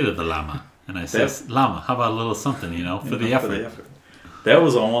big hit of the llama, and I says, "Llama, how about a little something, for the effort?" For the effort. That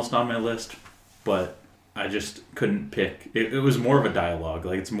was almost on my list, but I just couldn't pick. It was more of a dialogue.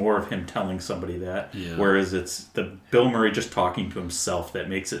 Like, it's more of him telling somebody that. Yeah. Whereas it's the Bill Murray just talking to himself that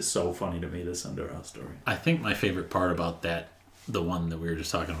makes it so funny to me, the Cinderella story. I think my favorite part about that, the one that we were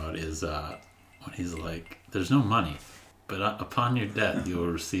just talking about, is when he's like, "There's no money, but upon your death, you will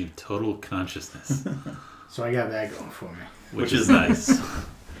receive total consciousness." So I got that going for me. Which is nice.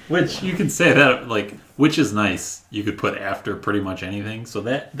 Which you can say that, like, which is nice. You could put after pretty much anything. So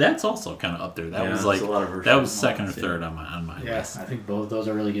that's also kind of up there. That was like that was second or third on my list. I think both those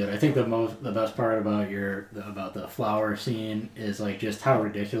are really good. I think the best part about the flower scene is like just how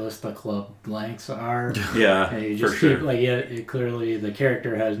ridiculous the club lengths are. Yeah, and you just for sure. It clearly the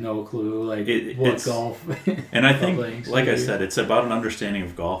character has no clue what golf. And I think, like I said, it's about an understanding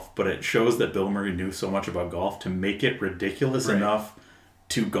of golf, but it shows that Bill Murray knew so much about golf to make it ridiculous enough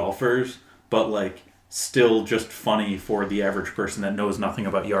to golfers, but like still just funny for the average person that knows nothing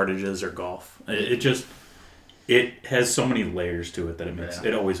about yardages or golf. It has so many layers to it that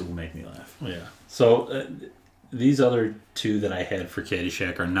it always will make me laugh. Yeah. So these other two that I had for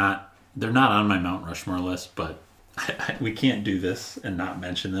Caddyshack they're not on my Mount Rushmore list, but we can't do this and not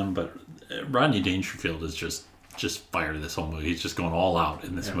mention them. But Rodney Dangerfield is just fired this whole movie. He's just going all out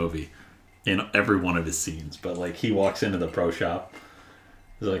in this movie in every one of his scenes. But like, he walks into the pro shop.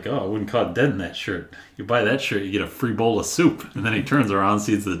 He's like, "Oh, I wouldn't call it dead in that shirt. You buy that shirt, you get a free bowl of soup." And then he turns around,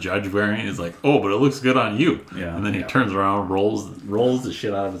 sees the judge wearing it. He's like, "Oh, but it looks good on you." Yeah. And then he turns around, rolls the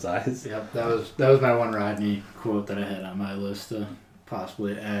shit out of his eyes. Yep, that was my one Rodney quote that I had on my list to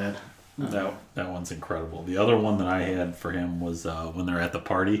possibly add. That one's incredible. The other one that I had for him was when they're at the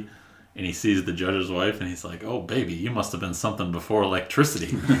party, and he sees the judge's wife, and he's like, "Oh, baby, you must have been something before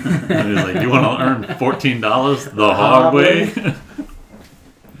electricity." And he's like, "You want to earn $14 the hard way?"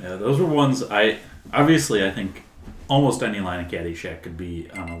 Yeah, those were ones I think almost any line of Caddyshack could be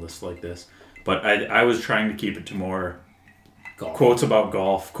on a list like this. But I was trying to keep it to more quotes about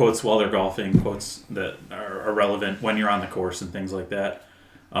golf, quotes while they're golfing, quotes that are relevant when you're on the course and things like that.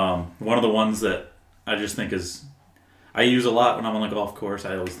 One of the ones that I just think I use a lot when I'm on the golf course,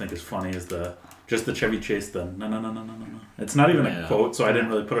 I always think is funny, is the Chevy Chase, the no. It's not even a quote, so I didn't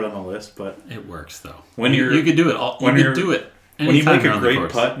really put it on the list, but it works though. When you could do it all, you could do it. When you make a great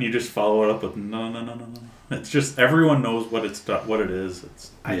putt and you just follow it up with no. It's just, everyone knows what it is.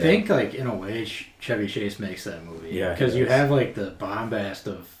 I think, like, in a way, Chevy Chase makes that movie. Yeah, because you have like the bombast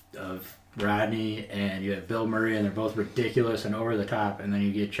of Rodney, and you have Bill Murray, and they're both ridiculous and over the top, and then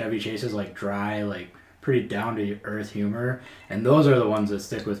you get Chevy Chase's like dry, like pretty down to earth humor, and those are the ones that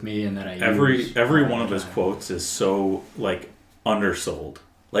stick with me and that I use. Every one of his quotes is so like undersold.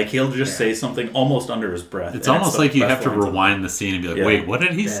 Like, he'll just say something almost under his breath. It's almost like you have to rewind the scene and be like, "Wait, what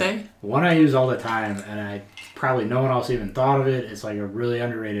did he say?" One I use all the time, and probably no one else even thought of it. It's like a really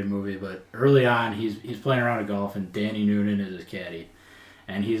underrated movie, but early on, he's playing around at golf, and Danny Noonan is his caddy,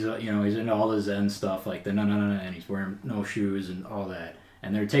 and he's he's into all the Zen stuff, like the no, and he's wearing no shoes and all that,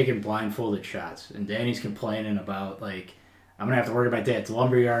 and they're taking blindfolded shots, and Danny's complaining about like I'm going to have to work at my dad's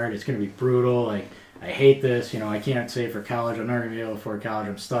lumberyard. It's going to be brutal. Like, I hate this. I can't save for college. I'm not going to be able to afford college.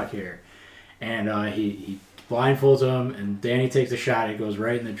 I'm stuck here. And he blindfolds him, and Danny takes a shot. It goes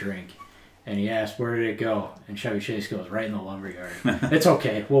right in the drink. And he asks, where did it go? And Chevy Chase goes, right in the lumberyard. It's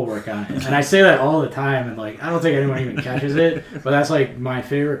okay. We'll work on it. And I say that all the time, and, like, I don't think anyone even catches it. But that's, like, my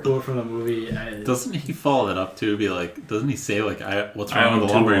favorite quote from the movie. Doesn't he follow that up, too? Be like, doesn't he say, like, what's I wrong own with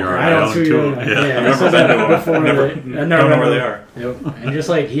the two. lumberyard? I own two. Yeah, he says that before. Don't know where they are. Yep. And just,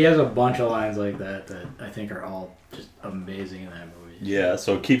 like, he has a bunch of lines like that I think are all just amazing in that movie. Yeah,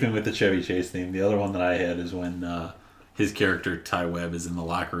 so keeping with the Chevy Chase theme, the other one that I had is when his character, Ty Webb, is in the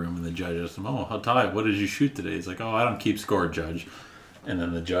locker room and the judge asks him, Ty, what did you shoot today? He's like, I don't keep score, Judge. And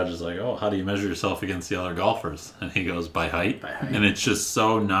then the judge is like, how do you measure yourself against the other golfers? And he goes, by height. By height. And it's just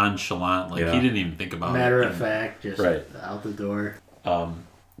so nonchalant. Like, he didn't even think about Matter it. of fact, just Right. out the door.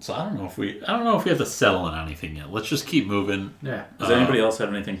 So I don't know if we have to settle on anything yet. Let's just keep moving. Yeah. Does anybody else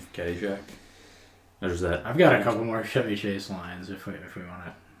have anything for Caddyshack? Or is that? I've got a couple more Chevy Chase lines if we want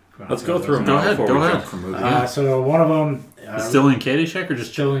to. Let's go through them Go now ahead, before go we ahead. jump from movie. So one of them Still in Caddyshack or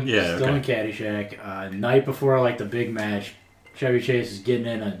just still in okay. Caddyshack. Night before like the big match, Chevy Chase is getting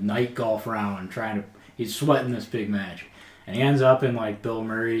in a night golf round, he's sweating this big match, and he ends up in like Bill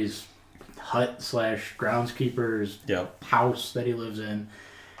Murray's hut / groundskeeper's house that he lives in.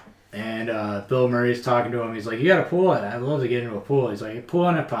 And Bill Murray's talking to him. He's like, "You got a pool? I'd love to get into a pool." He's like, "Pool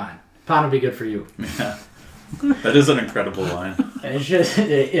in a pond. Pond would be good for you." Yeah. That is an incredible line. And it's just,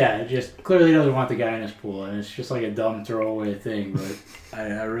 it just clearly doesn't want the guy in his pool, and it's just like a dumb throwaway thing. But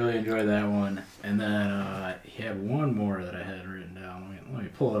I really enjoyed that one. And then he had one more that I had written down. Let me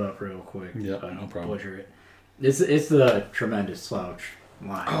pull it up real quick. Yeah, so I don't no problem. butcher it. It's the tremendous slouch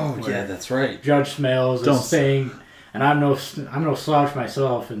line. Oh where yeah, that's right. Judge Smales Don't is saying, and I'm no slouch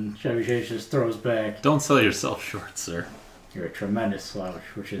myself, and Chevy Chase just throws back, Don't sell yourself short, sir. "You're a tremendous slouch,"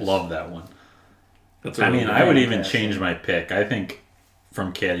 which is Love that one. That's I mean, I would even fantastic. change my pick. I think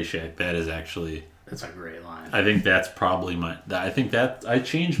from Caddyshack, that is actually. That's a great line. I think that's probably my. I think that I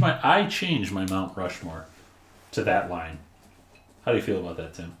changed my Mount Rushmore to that line. How do you feel about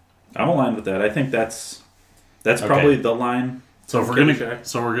that, Tim? I'm aligned with that. I think that's Okay. probably the line. So if from we're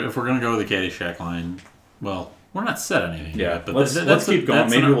Caddyshack. if we're gonna go with the Caddyshack line, well, we're not set anything Yeah, yet. But let's keep going.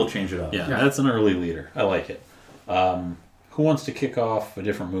 that's Maybe an- we'll change it up. Yeah, Yeah. that's an early leader. I like it. Who wants to kick off a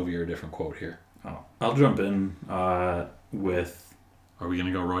different movie or a different quote here? Oh, I'll jump in with Are we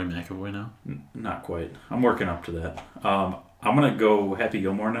gonna go Roy McAvoy now? not quite. I'm working up to that. I'm gonna go Happy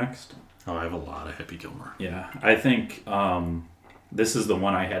Gilmore next. Oh, I have a lot of Happy Gilmore. Yeah, I think this is the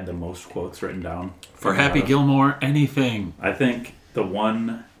one I had the most quotes written down For Happy Gilmore, anything. I think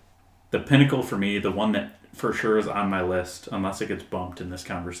the pinnacle for me, the one that for sure is on my list, unless it gets bumped in this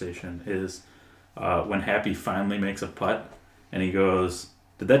conversation, is when Happy finally makes a putt and he goes,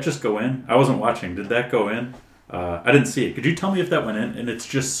 "Did that just go in? I wasn't watching. Did that go in? I didn't see it. Could you tell me if that went in?" And it's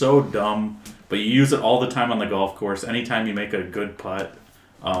just so dumb, but you use it all the time on the golf course. Anytime you make a good putt,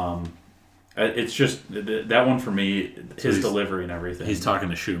 it's just that one for me. His delivery and everything. He's talking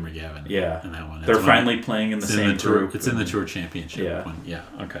to Shooter McGavin. Yeah, in that one. they're That's finally playing in the it's same in the tour. group. It's in the tour championship. Yeah. One. Yeah.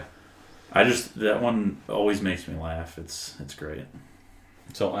 Okay. That one always makes me laugh. It's great.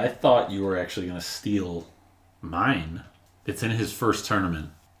 So I thought you were actually going to steal mine. It's in his first tournament,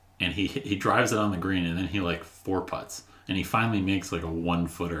 and he drives it on the green, and then he like four putts, and he finally makes like a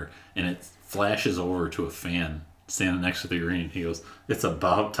 1-footer, and it flashes over to a fan standing next to the green. He goes, "It's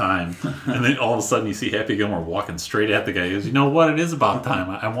about time," and then all of a sudden you see Happy Gilmore walking straight at the guy. He goes, "You know what? It is about time.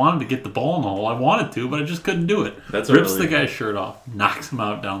 I wanted to get the ball in the hole. I wanted to, but I just couldn't do it." That's rips really- the guy's shirt off, knocks him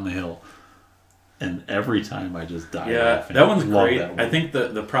out down the hill. And every time I just die Yeah, laughing. that one's Love great. that one. I think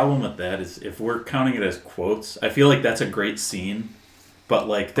the problem with that is if we're counting it as quotes, I feel like that's a great scene, but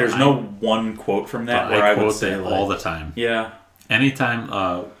like there's no one quote from that where I would quote say that like, all the time. yeah, Anytime,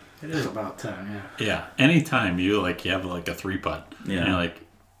 It is about time, yeah. anytime you have like a 3-putt, Yeah. and you're like,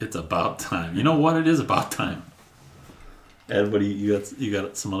 it's about time. You know what? It is about time. Ed, what do you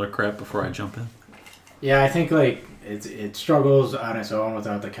got some other crap before I jump in? Yeah, I think like it struggles on its own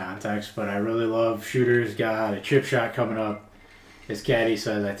without the context, but I really love Shooter's got a chip shot coming up. His caddy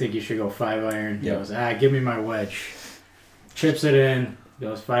says, "I think you should go 5-iron." He Yep. goes, "Give me my wedge." Chips it in.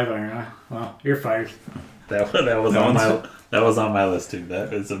 Goes 5-iron. Huh? Well, you're fired. That was on my list too.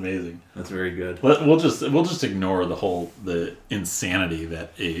 That is amazing. that's very good. We'll just ignore the insanity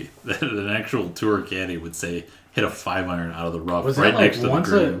that an actual tour caddy would say hit a 5-iron out of the rough Was right that like next to the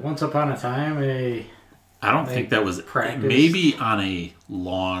green. once upon a time I don't think that was practice? maybe on a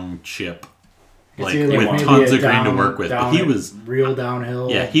long chip, it's like either with maybe tons a of green to work with. But he was real downhill.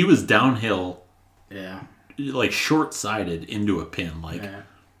 he was downhill, Yeah. like short-sighted into a pin. Like Yeah.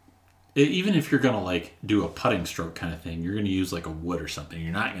 even if you're gonna like do a putting stroke kind of thing, you're gonna use like a wood or something.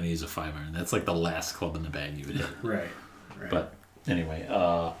 You're not gonna use a 5-iron. That's like the last club in the bag you would hit. Right. But anyway,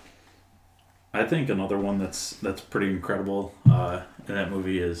 I think another one that's pretty incredible in that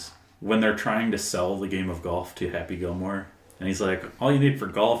movie is when they're trying to sell the game of golf to Happy Gilmore. And he's like, all you need for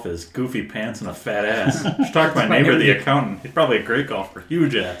golf is goofy pants and a fat ass. Just talk to my neighbor, the accountant. He's probably a great golfer.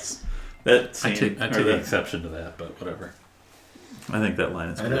 Huge ass. That scene, I take or that- exception to that, but whatever. I think that line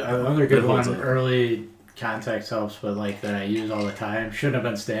is Another good it holds one, up. early context helps, but like that I use all the time. Shouldn't have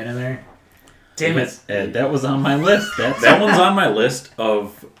been standing there. Damn it. Ed, that was on my list. That one's on my list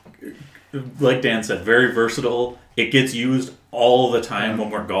of, like Dan said, very versatile. It gets used all the time when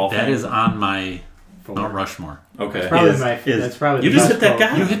we're golfing. That is on my For- Mount Rushmore. Okay. Probably Is- that's probably You the just best hit that quote.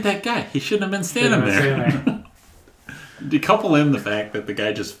 guy? You hit that guy. He shouldn't have been standing Shouldn't have been there. standing there. To couple in the fact that the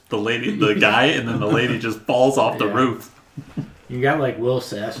guy, and then the lady just falls off the Yeah. roof. You got like Will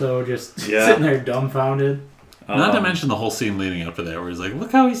Sasso just Yeah. sitting there dumbfounded. Not to mention the whole scene leading up to that, where he's like,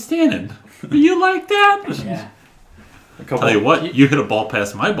 "Look how he's standing. You like that?" Yeah. a couple, Tell you what, you hit a ball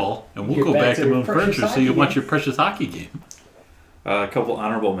past my ball, and we'll Get go back back to to your Moon precious Furniture so you hockey watch game. your precious hockey game. a couple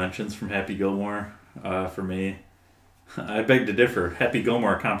honorable mentions from Happy Gilmore for me. I beg to differ. Happy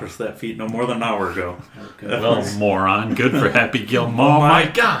Gilmore accomplished that feat no more than an hour ago. Okay. Well, moron. Good for Happy Gilmore. Oh my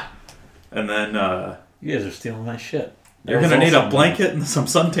god. And then You guys are stealing my shit. you're That was going to need a also- blanket and some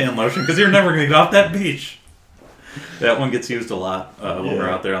suntan lotion because you're never going to get off that beach. That one gets used a lot when we're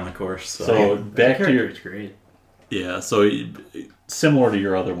Yeah. out there on the course. So back to your It's great. yeah. So similar to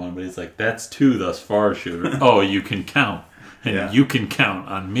your other one, but he's like, "That's 2 thus far, shooter." Oh, you can count, and Yeah. you can count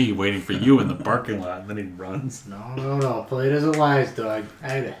on me waiting for you in the parking lot. And then he runs. No. Play it as it lies, Doug. I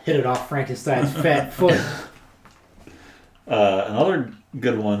had to hit it off Frankenstein's fat foot. Another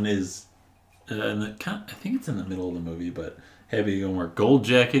good one is, I think it's in the middle of the movie, but Happy Gilmore, gold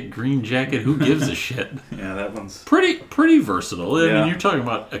jacket, green jacket, who gives a shit? yeah, that one's Pretty versatile. I Yeah. mean, you're talking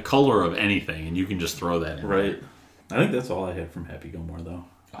about a color of anything, and you can just throw that in. right. I think that's all I had from Happy Gilmore, though.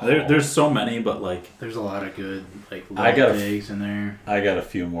 Oh. There's so many, but like, There's a lot of good like I got a- digs in there. I got a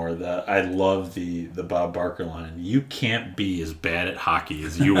few more that I love the Bob Barker line. You can't be as bad at hockey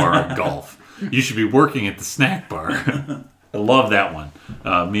as you are at golf. You should be working at the snack bar. I love that one.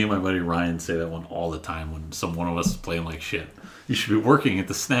 Me and my buddy Ryan say that one all the time when one of us is playing like shit. You should be working at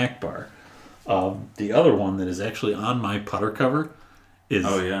the snack bar. The other one that is actually on my putter cover is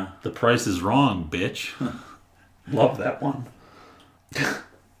oh yeah, The Price is Wrong, bitch. Love that one.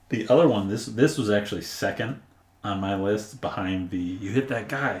 The other one, this was actually second on my list behind the You Hit That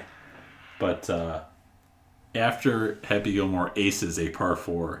Guy. But after Happy Gilmore aces a par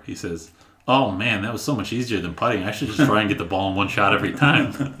 4, he says, "Oh man, that was so much easier than putting. I should just try and get the ball in one shot every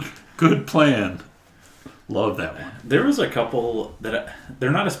time." Good plan. Love that one. there was a couple that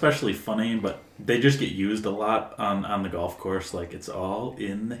they're not especially funny, but they just get used a lot on the golf course. Like it's all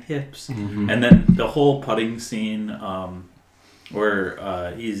in the hips, and then the whole putting scene where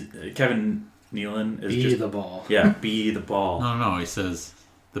Kevin Nealon is Be just the ball. be the ball. No, he says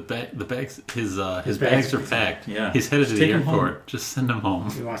the bags his His bags bags are packed. Yeah. He's headed to Just the take him home. airport. Just send him home.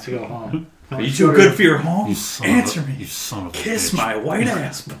 He wants to go home. Are you too good for your home? You son Answer of a, me. You son of a Kiss bitch. my white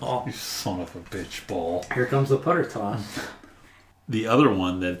ass ball. You son of a bitch ball. Here comes the putter toss. The other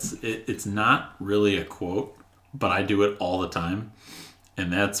one it's not really a quote, but I do it all the time,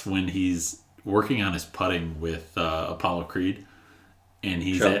 and that's when he's working on his putting with Apollo Creed, and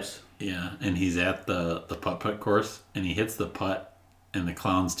he's Chubbs. and he's at the putt course, and he hits the putt, and the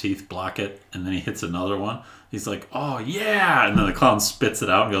clown's teeth block it, and then he hits another one. He's like, "Oh yeah!" And then the clown spits it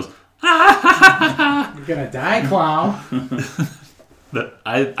out and goes, You're gonna die, clown.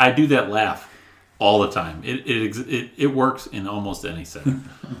 I do that laugh all the time. It works in almost any setting.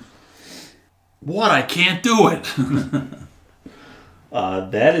 What? I can't do it.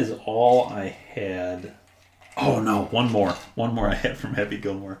 That is all I had. Oh no, one more I had from Happy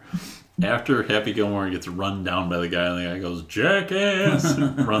Gilmore. After Happy Gilmore gets run down by the guy, and the guy goes, "Jackass!"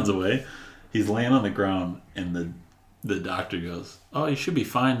 runs away. He's laying on the ground, and the doctor goes, "Oh, you should be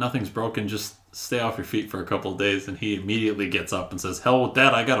fine. Nothing's broken. Just stay off your feet for a couple of days." And he immediately gets up and says, "Hell with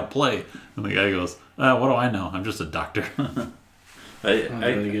that. I gotta play." And the guy goes, "What do I know? I'm just a doctor." That's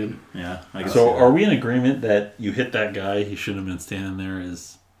really good. Yeah. I guess So, are we in agreement that You Hit That Guy? He shouldn't have been standing there.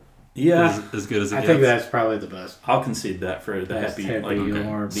 Is as good as it I gets? think that's probably the best. I'll concede that for the Best Happy, Happy like,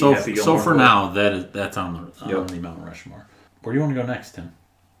 Gilmore. the So, Happy so Gilmore for vote. now, that's on Yep. the Mount Rushmore. Where do you want to go next, Tim?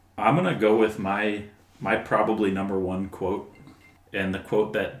 I'm gonna go with my probably number one quote, and the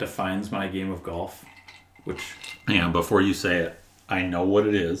quote that defines my game of golf, which Hang on, before you say it, I know what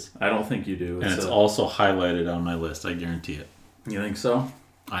it is, I don't think you do. and it's also highlighted on my list. I guarantee it. You think so?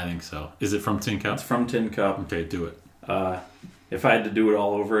 I think so. Is it from Tin Cup? It's from Tin Cup. Okay, do it. If I had to do it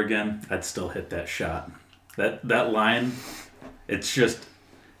all over again, I'd still hit that shot. That line,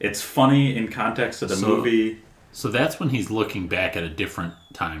 it's funny in context of the movie. So that's when he's looking back at a different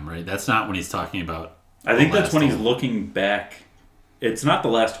time, right? That's not when he's talking about. I think that's when he's hole. looking back. It's not the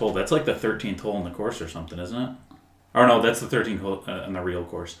last hole. That's like the 13th hole in the course or something, isn't it? Or no, that's the 13th hole in the real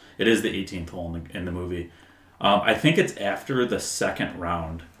course. It is the 18th hole in the movie. I think it's after the second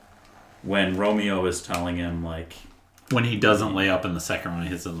round when Romeo is telling him like When he doesn't lay up in the second round, he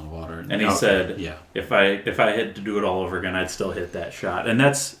hits it in the water. and he said, "Yeah, if I had to do it all over again, I'd still hit that shot." And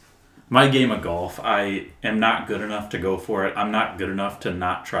that's my game of golf. I am not good enough to go for it. I'm not good enough to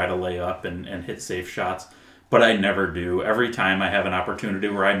not try to lay up and hit safe shots, but I never do. Every time I have an opportunity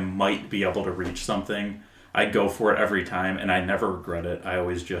where I might be able to reach something, I go for it every time, and I never regret it. I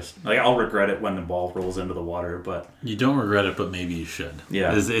always just I'll regret it when the ball rolls into the water, but you don't regret it, but maybe you should."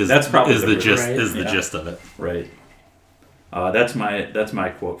 Yeah, is that's probably is the the gist right? is the Yeah. gist of it. right. That's my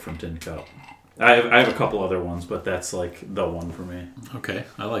quote from Tin Cup. I have a couple other ones, but that's like the one for me. Okay,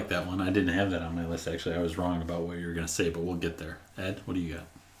 I like that one. I didn't have that on my list actually. I was wrong about what you were going to say, but we'll get there. Ed, what do you got?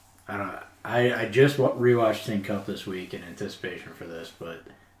 I don't know. I just rewatched Tin Cup this week in anticipation for this, but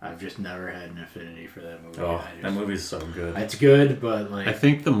I've just never had an affinity for that movie. Oh, that movie's so good. It's good, but like I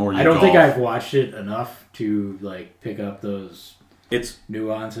think the more you I don't think golf- I've watched it enough to like pick up those It's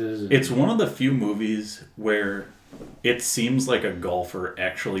nuances. It's one of the few movies where it seems like a golfer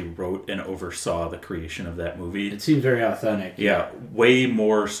actually wrote and oversaw the creation of that movie. It seems very authentic. Yeah, way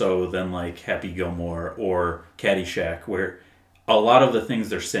more so than like Happy Gilmore or Caddyshack, where a lot of the things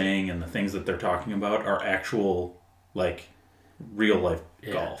they're saying and the things that they're talking about are actual, like, real life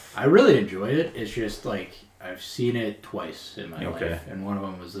Yeah. golf. I really enjoy it. It's just like I've seen it twice in my Okay. life, and one of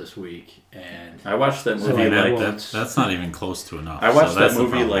them was this week. And I watched that So, movie like, like well, that's not even close to enough. I watched so that that's the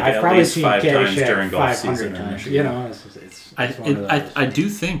movie problem. like I've at probably least seen 5 times Caddyshack during golf 500 season. in times. Michigan. You know, it's one of those. I do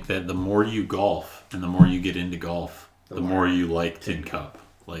think that the more you golf and the more you get into golf, the more you like Tin Cup.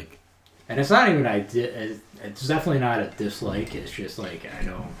 Like, And it's not even it's definitely not a dislike. It's just like I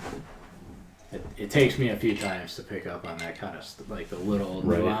don't. It takes me a few times to pick up on that kind of like the little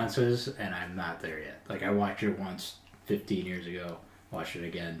Right. nuances, and I'm not there yet. Like I watched it once 15 years ago, watched it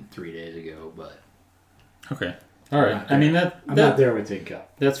again 3 days ago, but okay, all right. Not I mean I'm not that there with Tin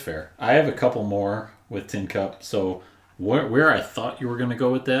Cup. that's fair. I have a couple more with Tin Cup. So where I thought you were going to go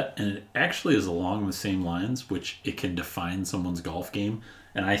with that, and it actually is along the same lines, which it can define someone's golf game.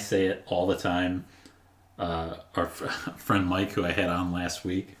 And I say it all the time. Our friend Mike, who I had on last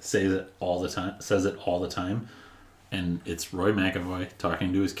week, says it all the time. And it's Roy McAvoy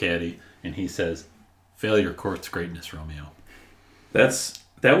talking to his caddy, and he says, "Failure courts greatness, Romeo."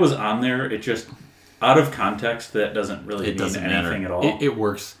 That was on there. It just, out of context, that doesn't really It mean doesn't anything matter at all. It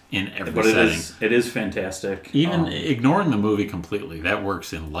works in every but setting. it is fantastic. Even ignoring the movie completely, that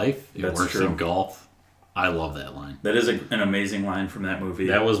works in life. It That's works true. in golf. I love that line. That is an amazing line from that movie.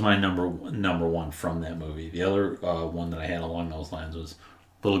 That was my number one from that movie. The other one that I had along those lines was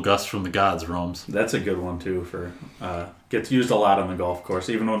 "Little Gust from the Gods," Rome's. That's a good one too. For gets used a lot on the golf course,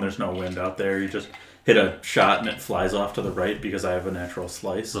 even when there's no wind out there. You just hit a shot and it flies off to the right because I have a natural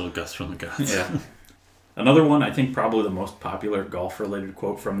slice. "Little Gust from the Gods." Yeah. Another one, I think probably the most popular golf-related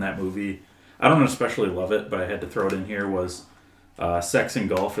quote from that movie. I don't especially love it, but I had to throw it in here. Was sex and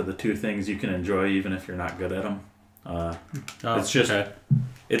golf are the two things you can enjoy even if you're not good at them. Oh, It's just- okay.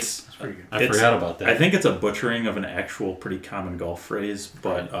 It's Pretty good. I forgot about that. I think it's a butchering of an actual pretty common golf phrase,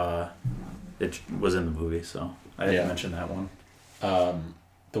 but it was in the movie, so I had Yeah. to mention that one.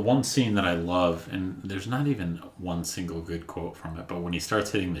 The one scene that I love, and there's not even one single good quote from it, but when he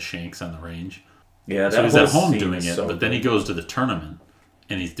starts hitting the shanks on the range. Yeah, So that he's whole at home scene doing is it, so but then he good. goes to the tournament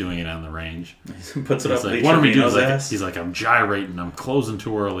and he's doing it on the range. He puts it He's up like, Lee "What am I doing?" Trevino's ass. He's like, "I'm gyrating. I'm closing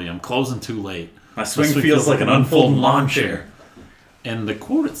too early. I'm closing too late. My swing feels like an unfolding lawn chair. And the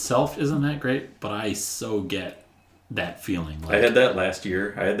quote itself isn't that great, but I so get that feeling. I had that last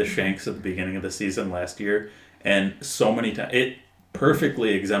year. I had the shanks at the beginning of the season last year, and so many times it perfectly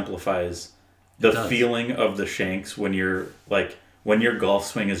exemplifies the It does. feeling of the shanks when your golf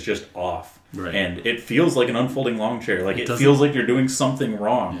swing is just off, Right. and it feels like an unfolding lawn chair. Like It it doesn't- feels like you're doing something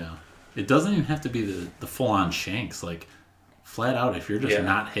wrong. Yeah. It doesn't even have to be the full on shanks. Like, flat out, if you're just Yeah.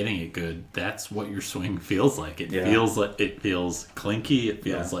 not hitting it good, that's what your swing feels like. It Yeah. feels like it feels clinky. It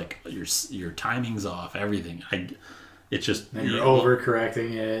feels Yeah. like your timing's off. Everything. It's just And you're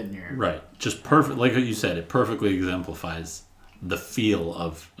overcorrecting it, and you're right. Just perfect. Like what you said, it perfectly exemplifies the feel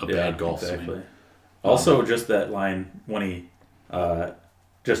of a bad golf swing. Also, just that line when he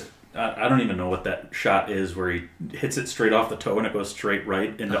Just I don't even know what that shot is where he hits it straight off the toe and it goes straight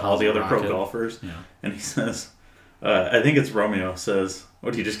right into all the other pro golfers. Yeah. And he says, I think it's Romeo says,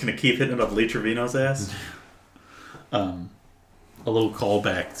 "What, are you just gonna keep hitting it up Lee Trevino's ass?" A little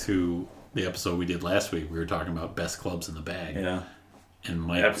callback to the episode we did last week. We were talking about best clubs in the bag. Yeah. And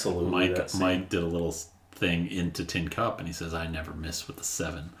Mike, Absolutely, Mike did a little thing into Tin Cup, and he says, "I never miss with the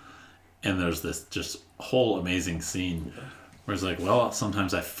 7." And there's this just whole amazing scene where it's like, well,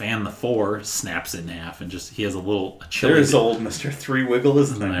 sometimes I fan the 4, snaps it in half, and just he has a chili. There's old Mr. Three Wiggle,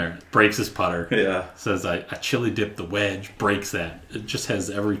 isn't there? Breaks his putter. Yeah. Says I chili dip the wedge, breaks that. It just has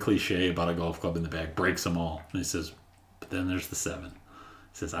every cliche about a golf club in the bag, breaks them all. And he says, but then there's the 7. He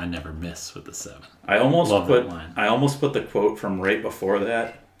says, I never miss with the 7. I almost that line. I almost put the quote from right before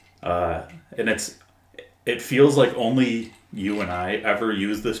that, and it feels like only you and I ever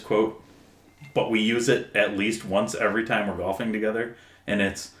use this quote, but we use it at least once every time we're golfing together. And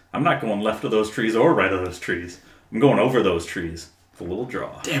it's, I'm not going left of those trees or right of those trees. I'm going over those trees with a little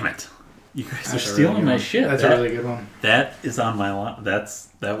draw. Damn it! You guys That's are stealing really my good shit. That's a really good one. That is on my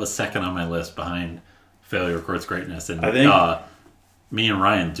that was second on my list behind Failure Courts Greatness, and I think me and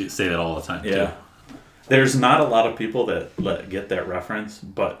Ryan do say that all the time. Yeah. Too. There's not a lot of people that get that reference,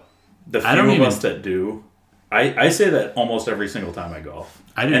 but the few of us that do, I say that almost every single time I golf.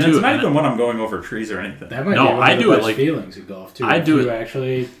 I do and too. It's not even when I'm going over trees or anything. That might be one of the best feelings of golf too. I do it.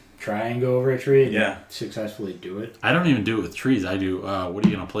 Actually try and go over a tree and successfully do it. I don't even do it with trees. I do. What are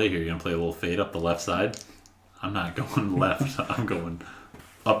you gonna play here? You gonna play a little fade up the left side? I'm not going left. I'm going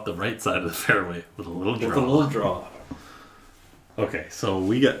up the right side of the fairway with a little draw. Okay, so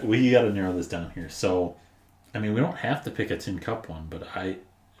we got to narrow this down here. So, I mean, we don't have to pick a Tin Cup one, but how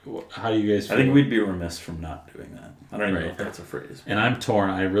do you guys feel? I think we'd be remiss from not doing that. I don't even know if that's a phrase. And I'm torn.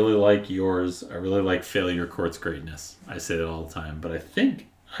 I really like yours. I really like Failure Courts Greatness. I say that all the time, but I think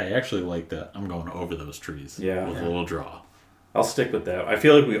I actually like that I'm going over those trees with a little draw. I'll stick with that. I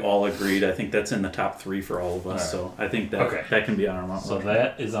feel like we all agreed. I think that's in the top 3 for all of us. Right. So I think that can be on our Mount Rushmore. So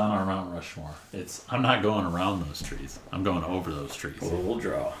that is on our Mount Rushmore. I'm not going around those trees. I'm going over those trees. With a little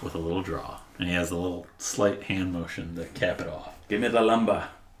draw. With a little draw. And he has a little slight hand motion to cap it off. Give me the lumba.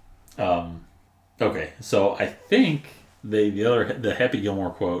 Okay, so I think the Happy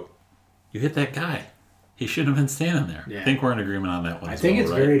Gilmore quote, you hit that guy. He shouldn't have been standing there. Yeah. I think we're in agreement on that one. I think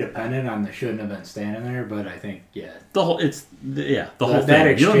it's very dependent on the shouldn't have been standing there, but I think the whole thing.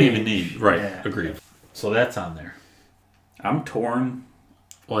 Exchange, you don't even need agreed. So that's on there. I'm torn.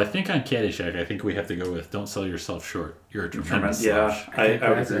 Well, I think on Caddyshack, I think we have to go with "Don't sell yourself short." You're a tremendous slouch. I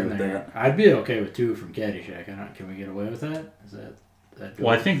would agree with that. I'd be okay with 2 from Caddyshack. Can we get away with that? Is that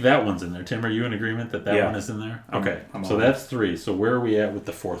well, I think that one's in there. Tim, are you in agreement that one is in there? Okay, so that's 3. So where are we at with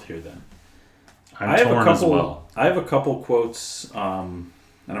the 4th here then? I have a couple quotes, and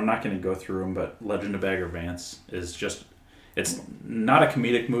I'm not going to go through them, but Legend of Bagger Vance is just, it's not a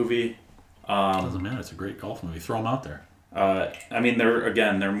comedic movie. Doesn't matter. It's a great golf movie. Throw them out there. I mean,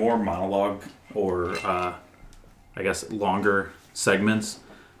 they're more monologue or, I guess, longer segments,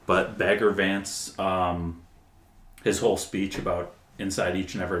 but Bagger Vance, his whole speech about inside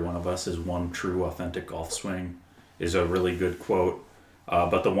each and every one of us is one true, authentic golf swing is a really good quote.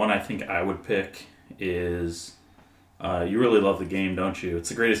 But the one I think I would pick is, you really love the game, don't you? It's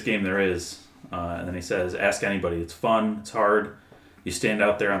the greatest game there is. And then he says, ask anybody. It's fun. It's hard. You stand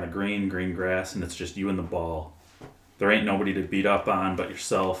out there on the green grass, and it's just you and the ball. There ain't nobody to beat up on but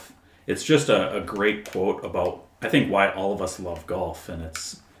yourself. It's just a great quote about, I think, why all of us love golf. And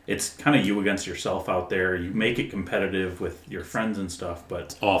it's kind of you against yourself out there. You make it competitive with your friends and stuff, but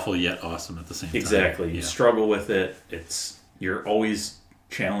it's awful yet awesome at the same time. Exactly. You struggle with it. You're always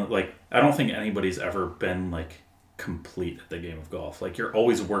challenged. Like, I don't think anybody's ever been complete at the game of golf. Like, you're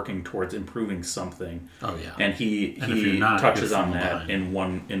always working towards improving something. Oh yeah. And he touches on that in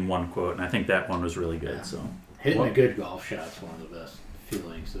one quote, and I think that one was really good. Yeah. So hitting a good golf shot is one of the best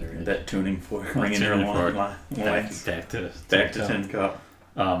feelings there is. That tuning fork ringing your line. Back to Tin Cup.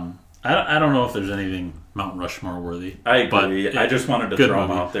 I don't know if there's anything Mount Rushmore worthy. I agree. I just wanted to throw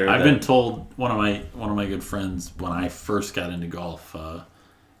them out there. I've been told one of my good friends when I first got into golf,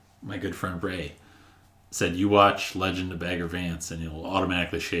 my good friend Ray, said you watch Legend of Bagger Vance and you'll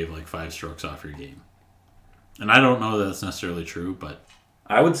automatically shave 5 strokes off your game. And I don't know that that's necessarily true, but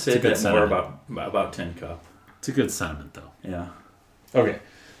I would say that more about Tin Cup. It's a good sentiment though. Yeah. Okay,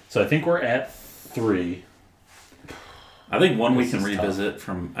 so I think we're at 3. I think one we can revisit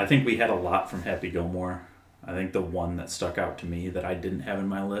from. I think we had a lot from Happy Gilmore. I think the one that stuck out to me that I didn't have in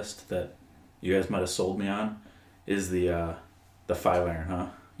my list that you guys might have sold me on is the 5-iron. Huh?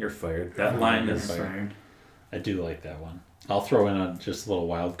 You're fired. That line is fired. I do like that one. I'll throw in just a little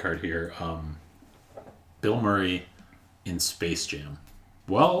wild card here. Bill Murray in Space Jam.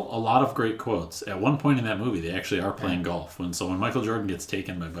 Well, a lot of great quotes. At one point in that movie, they actually are playing golf. When Michael Jordan gets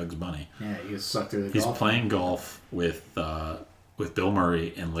taken by Bugs Bunny, Yeah, he gets sucked through the he's golf. playing golf with Bill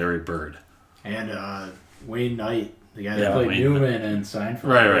Murray and Larry Bird. And Wayne Knight, the guy that Yeah, played Wayne Newman and Seinfeld.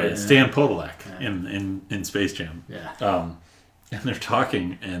 Right. Yeah. Stan Podolak in Space Jam. Yeah. And they're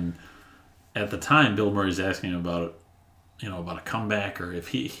talking, and at the time, Bill Murray's asking about a comeback or if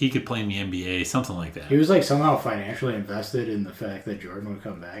he could play in the NBA, something like that. He was like somehow financially invested in the fact that Jordan would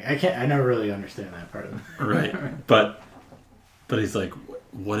come back. I never really understand that part of it. Right. But he's like,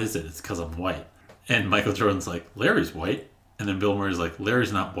 what is it? It's because I'm white. And Michael Jordan's like, Larry's white. And then Bill Murray's like,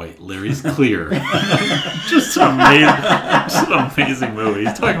 Larry's not white. Larry's clear. Just an amazing movie.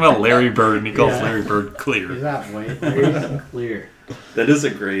 He's talking about Larry Bird, and he calls Larry Bird clear. He's not white. Larry's clear. That is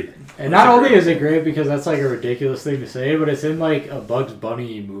a great. And not only is it great because that's like a ridiculous thing to say, but it's in like a Bugs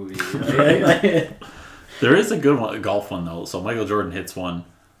Bunny movie. There is a good one, a golf one though. So Michael Jordan hits one,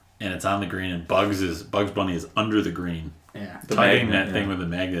 and it's on the green, and Bugs Bunny is under the green, tugging that thing with the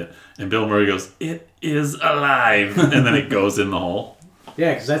magnet. And Bill Murray goes, "It is alive," and then it goes in the hole.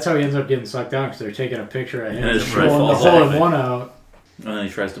 Yeah, because that's how he ends up getting sucked down because they're taking a picture of him And and his pulling the falls hole off. in one out. And then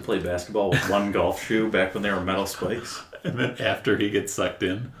he tries to play basketball with one golf shoe back when they were metal spikes. And then after he gets sucked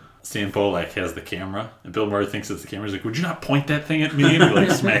in, Stan Polak has the camera, and Bill Murray thinks it's the camera. He's like, "Would you not point that thing at me?" And he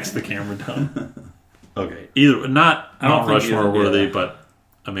like smacks the camera down. Okay, not don't think Rushmore either, worthy, yeah. but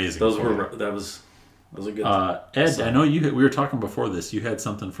amazing. That was a good. Ed, I know we were talking before this. You had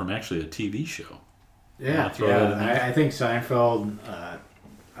something from actually a TV show. Yeah, throw that in there? I think Seinfeld,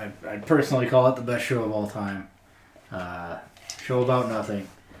 I'd personally call it the best show of all time. Show about nothing.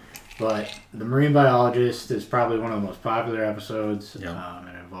 But The Marine Biologist is probably one of the most popular episodes. Yeah.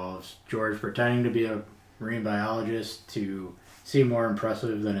 It involves George pretending to be a marine biologist to seem more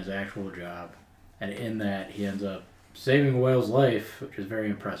impressive than his actual job. And in that, he ends up saving a whale's life, which is very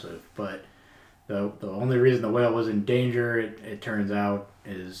impressive. But the only reason the whale was in danger, it turns out,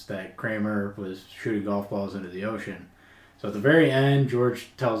 is that Kramer was shooting golf balls into the ocean. So at the very end, George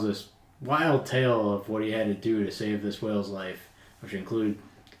tells this wild tale of what he had to do to save this whale's life, which include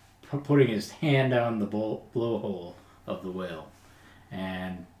putting his hand down the blowhole of the whale.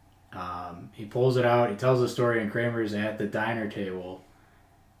 And he pulls it out, he tells the story, and Kramer's at the diner table.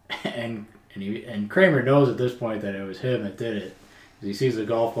 And Kramer knows at this point that it was him that did it. He sees the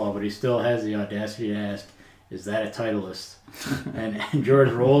golf ball, but he still has the audacity to ask, "Is that a Titleist?" and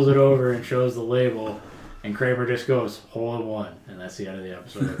George rolls it over and shows the label, and Kramer just goes, "Hole in one," and that's the end of the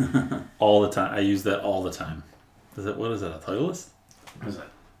episode. All the time. I use that all the time. What is that, a Titleist? What is that?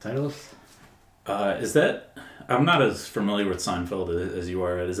 Titleist? Is that? I'm not as familiar with Seinfeld as you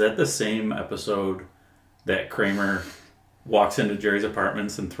are. Ed. Is that the same episode that Kramer walks into Jerry's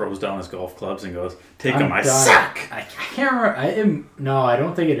apartments and throws down his golf clubs and goes, "Take them, I suck." I can't remember. No, I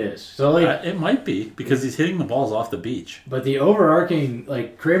don't think it is. So It might be because he's hitting the balls off the beach. But the overarching,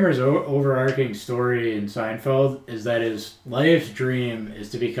 Kramer's overarching story in Seinfeld is that his life's dream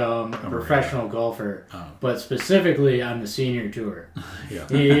is to become a professional golfer, but specifically on the senior tour. Yeah.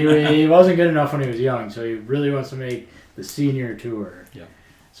 He wasn't good enough when he was young, so he really wants to make the senior tour. Yeah.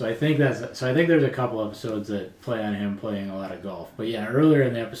 So I think there's a couple episodes that play on him playing a lot of golf. But yeah, earlier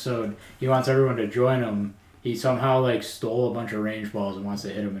in the episode, he wants everyone to join him. He somehow stole a bunch of range balls and wants to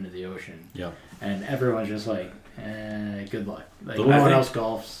hit them into the ocean. Yeah. And everyone's just like, good luck. No I one think- else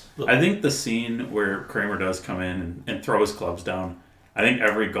golfs. I think the scene where Kramer does come in and throw his clubs down, I think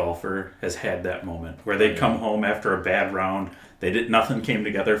every golfer has had that moment where they come home after a bad round. Nothing came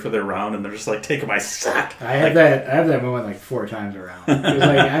together for their round, and they're just like, "Take 'em, I suck." I have that moment 4 times around. It's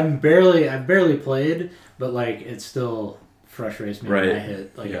I've barely played, but it still frustrates me when I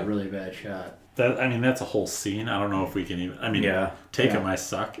hit a really bad shot. That's a whole scene. I don't know if we can even. "Take 'em, I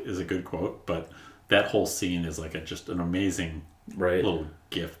suck" is a good quote, but that whole scene is just an amazing little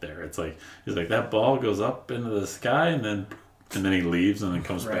gift there. It's he's like, that ball goes up into the sky and then he leaves and then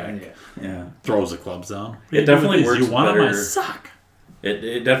comes back. Yeah. Throws the clubs down. It definitely works You want 'em, I better. suck.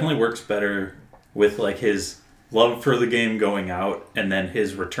 It definitely works better with his love for the game going out and then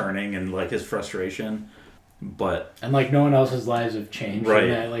his returning and his frustration. But And no one else's lives have changed in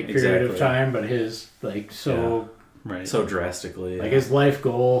that period of time, but his so so drastically. his life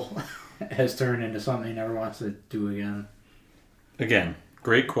goal has turned into something he never wants to do again. Again,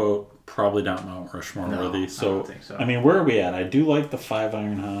 great quote. Probably not Mount Rushmore worthy. I don't think so. Where are we at? I do like the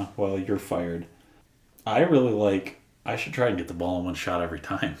 5-iron, huh? Well, you're fired. I really I should try and get the ball in one shot every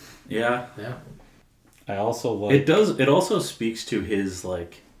time. Yeah. Yeah. I also It does. It also speaks to his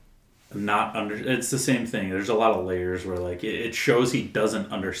not under. It's the same thing. There's a lot of layers where like it shows he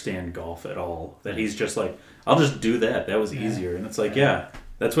doesn't understand golf at all. That he's just like, I'll just do that. That was easier. And it's like, yeah,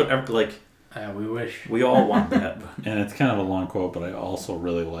 that's what like. We wish. We all want that. And it's kind of a long quote, but I also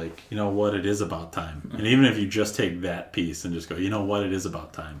really like, you know what, it is about time. And even if you just take that piece and just go, you know what, it is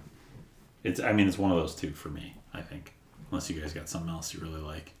about time. It's one of those two for me, I think. Unless you guys got something else you really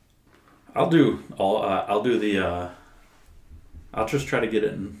like. I'll just try to get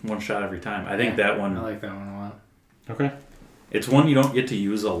it in one shot every time. I think that one. I like that one a lot. Okay. It's one you don't get to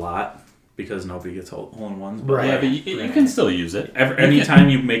use a lot because nobody gets hole-in-ones. Right. Yeah, but you can still use it. Anytime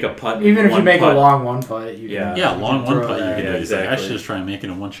you make a putt, Even if you make putt, a long one putt, you can, long one putt, you that. can Yeah, do. Exactly. I exactly. should just try and make it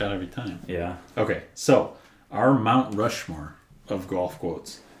in one shot every time. Yeah. Okay, so our Mount Rushmore of golf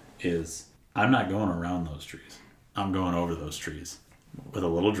quotes is, I'm not going around those trees. I'm going over those trees with a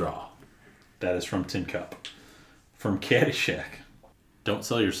little draw. That is from Tin Cup. From Caddyshack, don't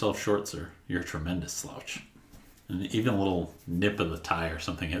sell yourself short, sir. You're a tremendous slouch. And even a little nip of the tie or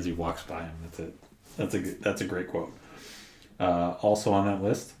something as he walks by him. That's it. That's a great quote. Also on that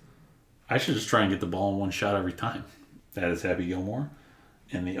list, I should just try and get the ball in one shot every time. That is Happy Gilmore.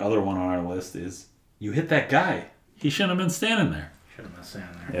 And the other one on our list is, you hit that guy. He shouldn't have been standing there. Should have been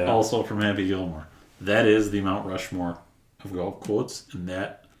standing there. Yeah. Also from Happy Gilmore. That is the Mount Rushmore of golf quotes, and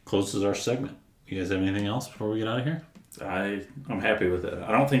that closes our segment. You guys have anything else before we get out of here? I'm happy with it.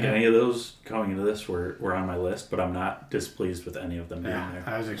 I don't think any of those going into this were on my list, but I'm not displeased with any of them being Yeah, there.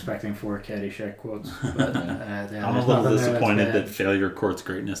 I was expecting 4 Caddyshack quotes, but I'm a little disappointed that Failure Court's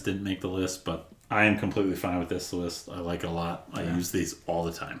Greatness didn't make the list, but I am completely fine with this list. I like it a lot. I use these all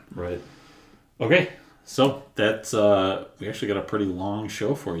the time. Right. Okay, so that's we actually got a pretty long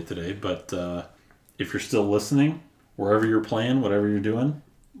show for you today, but if you're still listening, wherever you're playing, whatever you're doing,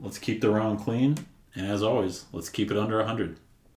 let's keep the round clean. And as always, let's keep it under 100.